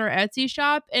ebook that's in our Etsy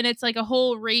shop. And it's like a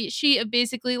whole rate sheet of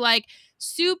basically like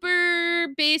super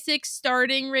basic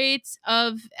starting rates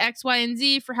of X, Y, and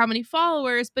Z for how many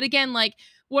followers. But again, like,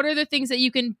 what are the things that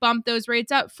you can bump those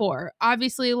rates up for?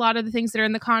 Obviously, a lot of the things that are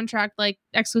in the contract, like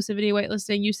exclusivity,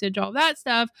 whitelisting, usage, all that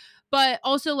stuff. But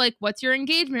also, like, what's your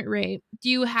engagement rate? Do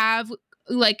you have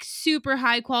like super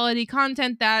high quality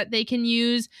content that they can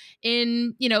use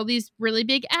in, you know, these really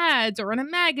big ads or in a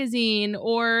magazine?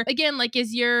 Or again, like,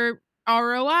 is your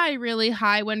ROI really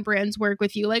high when brands work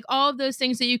with you? Like, all of those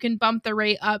things that you can bump the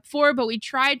rate up for. But we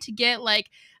tried to get like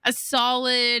a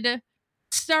solid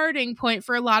starting point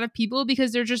for a lot of people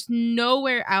because there's just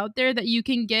nowhere out there that you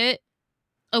can get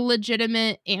a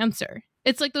legitimate answer.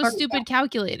 It's like those stupid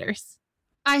calculators.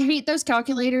 I hate those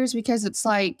calculators because it's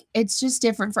like, it's just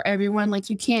different for everyone. Like,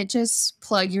 you can't just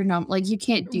plug your number. Like, you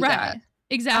can't do that.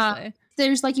 Exactly.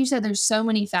 There's, like you said, there's so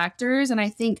many factors. And I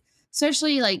think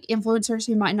especially like influencers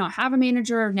who might not have a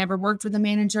manager or never worked with a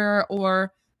manager,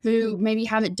 or who maybe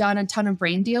haven't done a ton of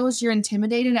brand deals, you're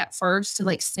intimidated at first to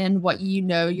like send what you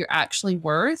know you're actually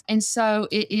worth. And so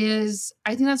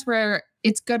I think that's where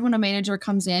it's good when a manager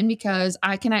comes in, because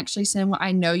I can actually send what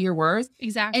I know you're worth.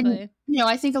 Exactly. And,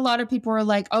 I think a lot of people are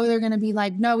like, oh, they're going to be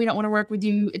like, no, we don't want to work with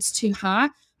you. It's too high.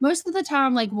 Most of the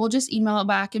time, like, we'll just email it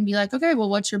back and be like, okay, well,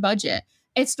 what's your budget?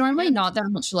 It's normally not that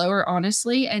much lower,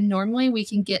 honestly. And normally we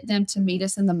can get them to meet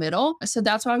us in the middle. So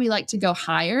that's why we like to go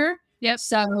higher. Yep.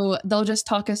 So they'll just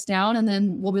talk us down, and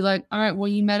then we'll be like, all right, well,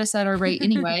 you met us at our rate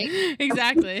anyway.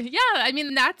 Exactly. Yeah. I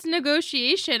mean, that's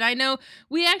negotiation. I know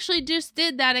we actually just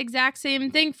did that exact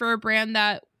same thing for a brand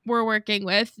that we're working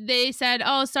with. They said,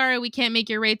 oh, sorry, we can't make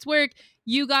your rates work.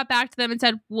 You got back to them and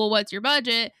said, well, what's your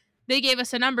budget? They gave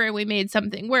us a number and we made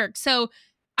something work. So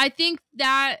I think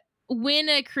that when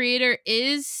a creator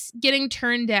is getting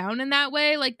turned down in that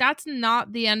way, like, that's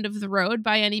not the end of the road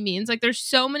by any means. Like, there's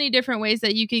so many different ways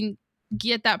that you can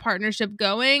get that partnership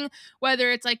going,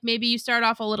 whether it's like maybe you start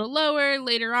off a little lower,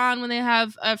 later on when they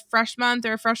have a fresh month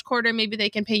or a fresh quarter, maybe they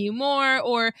can pay you more,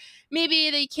 or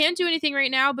maybe they can't do anything right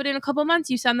now, but in a couple months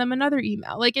you send them another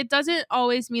email. Like, it doesn't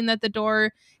always mean that the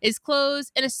door is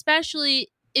closed. And especially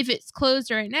if it's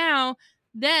closed right now,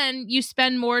 then you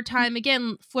spend more time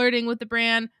again flirting with the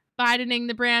brand, Bidening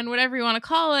the brand, whatever you want to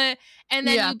call it. And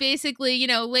then you basically,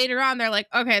 later on, they're like,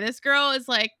 okay, this girl is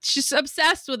like, she's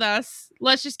obsessed with us.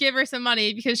 Let's just give her some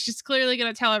money because she's clearly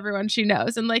going to tell everyone she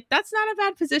knows. And like, that's not a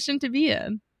bad position to be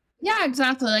in. Yeah,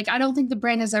 exactly. Like, I don't think the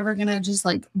brand is ever going to just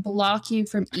like block you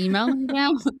from emailing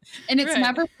them. And it's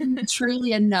never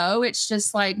truly a no. It's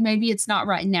just like, maybe it's not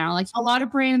right now. Like, a lot of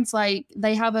brands, like,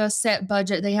 they have a set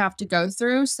budget they have to go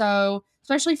through. So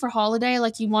especially for holiday,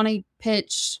 like, you want to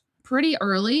pitch pretty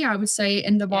early, I would say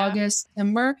end of August,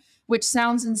 September, which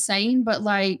sounds insane. But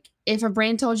like, if a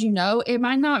brand told you no, it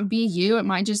might not be you. It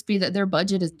might just be that their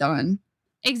budget is done.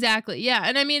 Exactly. Yeah.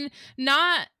 And I mean,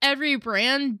 not every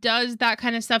brand does that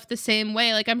kind of stuff the same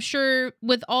way. Like, I'm sure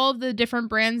with all of the different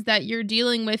brands that you're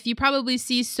dealing with, you probably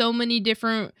see so many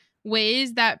different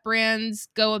ways that brands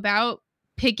go about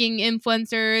picking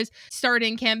influencers,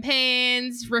 starting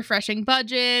campaigns, refreshing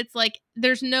budgets. Like,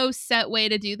 there's no set way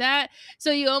to do that.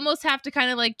 So you almost have to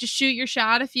kind of like just shoot your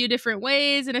shot a few different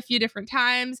ways and a few different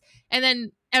times. And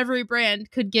then every brand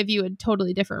could give you a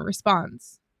totally different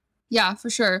response. Yeah,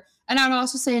 for sure. And I would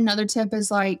also say another tip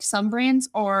is like, some brands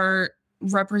are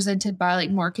represented by like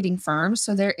marketing firms.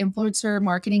 So their influencer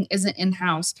marketing isn't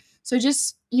in-house. So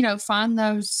just, find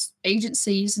those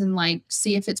agencies and like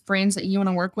see if it's brands that you want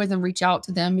to work with and reach out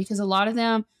to them, because a lot of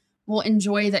them will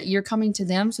enjoy that you're coming to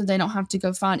them so they don't have to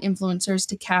go find influencers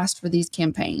to cast for these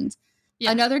campaigns.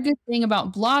 Yeah. Another good thing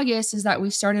about Blogus is that we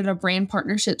started a brand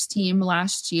partnerships team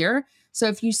last year. So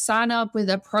if you sign up with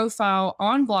a profile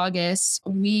on Blogus,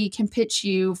 we can pitch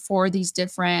you for these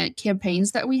different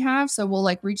campaigns that we have. So we'll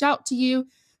like reach out to you.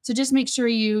 So just make sure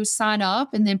you sign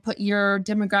up and then put your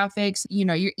demographics,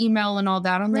 your email and all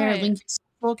that on there, link your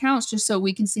social accounts, just so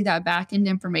we can see that back end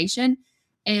information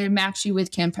and match you with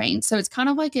campaigns. So it's kind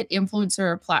of like an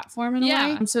influencer platform in a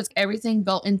way. So it's everything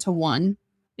built into one.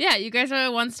 Yeah, you guys are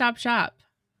a one-stop shop.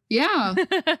 Yeah.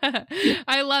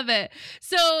 I love it.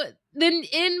 So then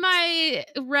in my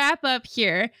wrap up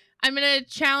here, I'm going to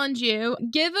challenge you.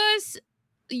 Give us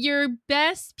your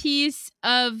best piece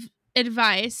of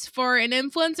advice for an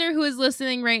influencer who is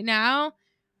listening right now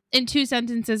in 2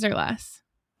 sentences or less.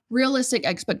 Realistic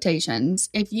expectations.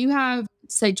 If you have,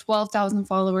 say, 12,000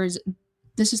 followers,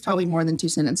 this is probably more than 2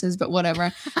 sentences, but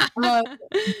whatever.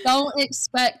 Don't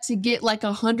expect to get like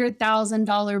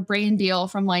 $100,000 brand deal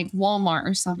from like Walmart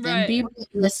or something. Be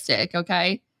realistic,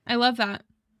 okay? I love that.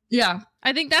 Yeah.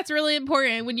 I think that's really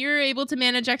important. When you're able to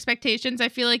manage expectations, I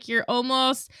feel like you're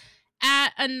almost at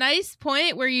a nice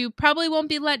point where you probably won't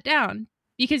be let down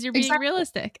because you're being Exactly.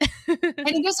 realistic. And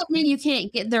it doesn't mean you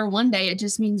can't get there one day. It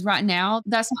just means right now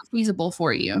that's not feasible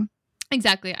for you.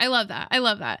 Exactly. I love that. I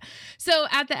love that. So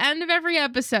at the end of every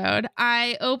episode,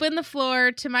 I open the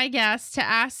floor to my guests to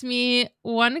ask me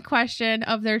one question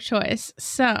of their choice.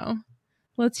 So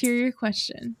let's hear your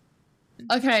question.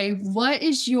 Okay. What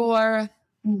is your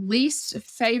least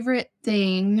favorite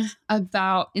thing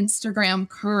about Instagram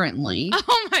currently?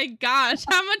 Oh my gosh.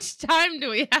 How much time do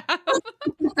we have?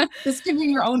 This could be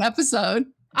your own episode.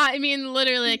 I mean,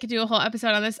 literally, I could do a whole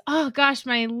episode on this. Oh gosh,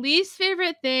 my least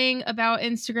favorite thing about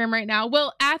Instagram right now.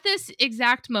 Well, at this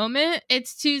exact moment,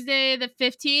 it's Tuesday the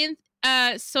 15th.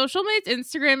 Socialmate's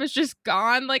Instagram is just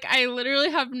gone. Like, I literally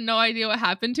have no idea what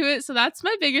happened to it. So that's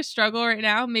my biggest struggle right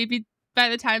now. Maybe by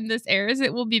the time this airs,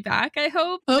 it will be back, I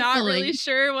hope. Hopefully. Not really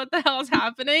sure what the hell is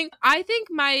happening. I think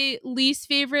my least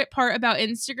favorite part about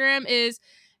Instagram is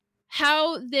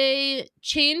how they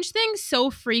change things so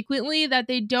frequently that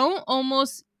they don't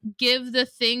almost give the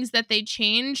things that they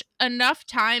change enough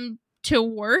time to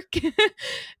work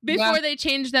before they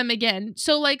change them again.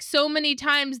 So like so many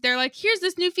times they're like, here's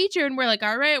this new feature, and we're like,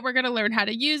 all right, we're gonna learn how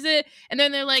to use it. And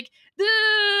then they're like,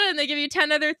 and they give you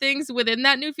 10 other things within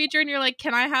that new feature, and you're like,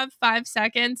 can I have 5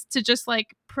 seconds to just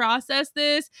like process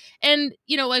this and,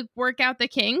 you know, like work out the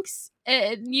kinks?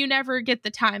 You never get the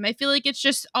time. I feel like it's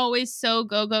just always so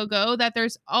go that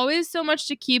there's always so much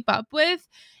to keep up with,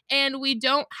 and we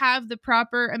don't have the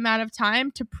proper amount of time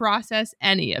to process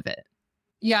any of it.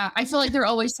 Yeah, I feel like they're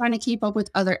always trying to keep up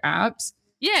with other apps.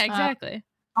 Yeah, exactly.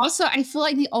 Also, I feel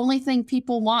like the only thing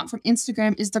people want from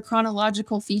Instagram is the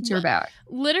chronological feature back.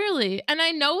 Literally. And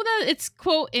I know that it's,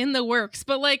 quote, in the works,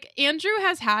 but like Andrew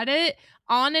has had it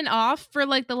on and off for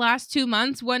like the last 2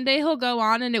 months. One day he'll go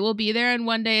on and it will be there, and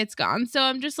one day it's gone. So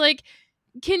I'm just like,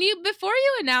 can you, before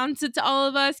you announce it to all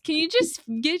of us, can you just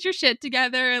get your shit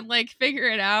together and like figure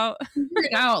it out? Figure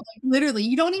it out. Like, literally,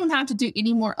 you don't even have to do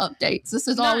any more updates. This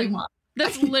is all we want.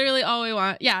 That's literally all we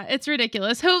want. Yeah, it's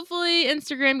ridiculous. Hopefully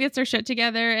Instagram gets their shit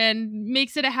together and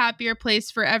makes it a happier place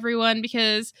for everyone,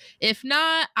 because if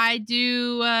not, I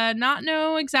do not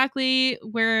know exactly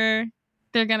where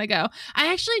they're gonna go.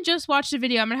 I actually just watched a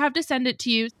video. I'm gonna have to send it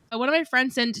to you. One of my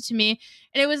friends sent it to me,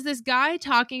 and it was this guy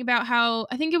talking about how,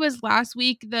 I think it was last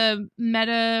week, the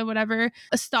Meta whatever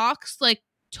stocks like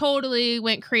totally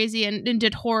went crazy and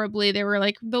did horribly. They were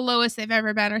like the lowest they've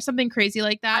ever been, or something crazy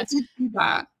like that. I did do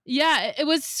that. Yeah, it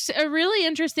was a really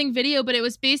interesting video, but it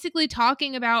was basically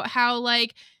talking about how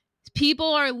like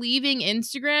people are leaving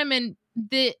Instagram, and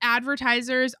the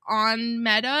advertisers on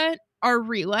Meta are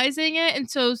realizing it, and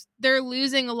so they're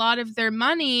losing a lot of their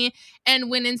money.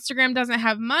 And when Instagram doesn't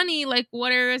have money, like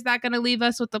where is that going to leave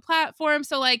us with the platform?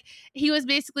 So like he was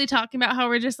basically talking about how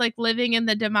we're just like living in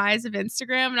the demise of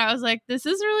Instagram, and I was like, this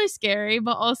is really scary,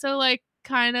 but also like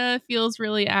kind of feels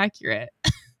really accurate.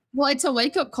 Well, it's a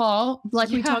wake-up call, like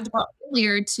we talked about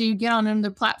earlier, to get on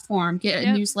another platform, get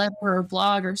a newsletter or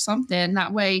blog or something.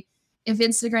 That way, if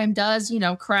Instagram does,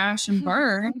 crash and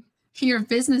burn, your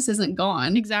business isn't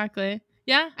gone. Exactly.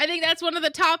 Yeah, I think that's one of the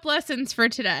top lessons for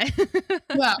today.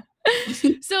 Yeah.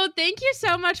 So thank you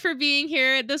so much for being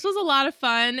here. This was a lot of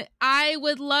fun. I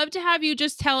would love to have you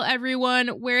just tell everyone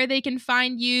where they can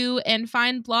find you and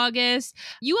find Blogus.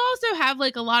 You also have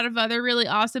like a lot of other really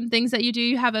awesome things that you do.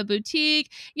 You have a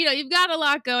boutique, you've got a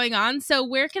lot going on. So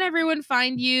where can everyone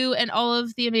find you and all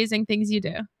of the amazing things you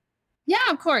do?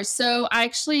 Yeah, of course. So I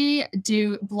actually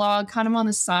do blog kind of on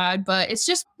the side, but it's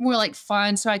just more like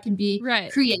fun so I can be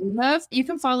creative. You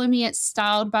can follow me at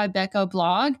Styled by Becca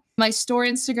blog. My store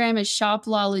Instagram is Shop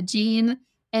Lala Jean.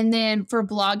 And then for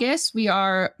Blogus, we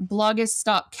are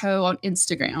blogus.co on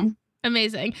Instagram.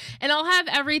 Amazing. And I'll have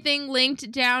everything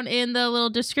linked down in the little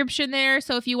description there.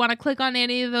 So if you want to click on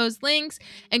any of those links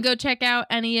and go check out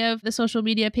any of the social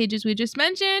media pages we just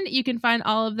mentioned, you can find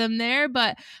all of them there.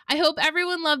 But I hope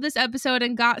everyone loved this episode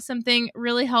and got something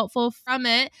really helpful from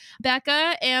it.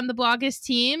 Becca and the Blogus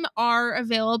team are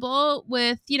available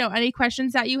with, any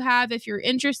questions that you have. If you're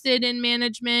interested in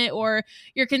management or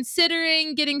you're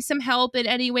considering getting some help in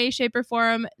any way, shape, or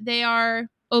form, they are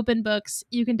open books.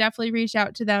 You can definitely reach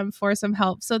out to them for some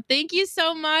help. So thank you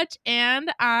so much,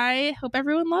 and I hope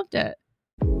everyone loved it.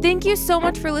 Thank you so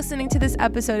much for listening to this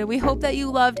episode, and we hope that you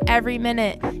loved every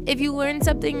minute. If you learned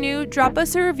something new, drop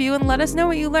us a review and let us know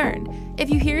what you learned. If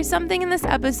you hear something in this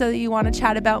episode that you want to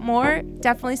chat about more,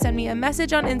 definitely send me a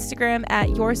message on Instagram at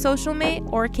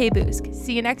YourSocialMate or KBoosk.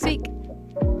 See you next week.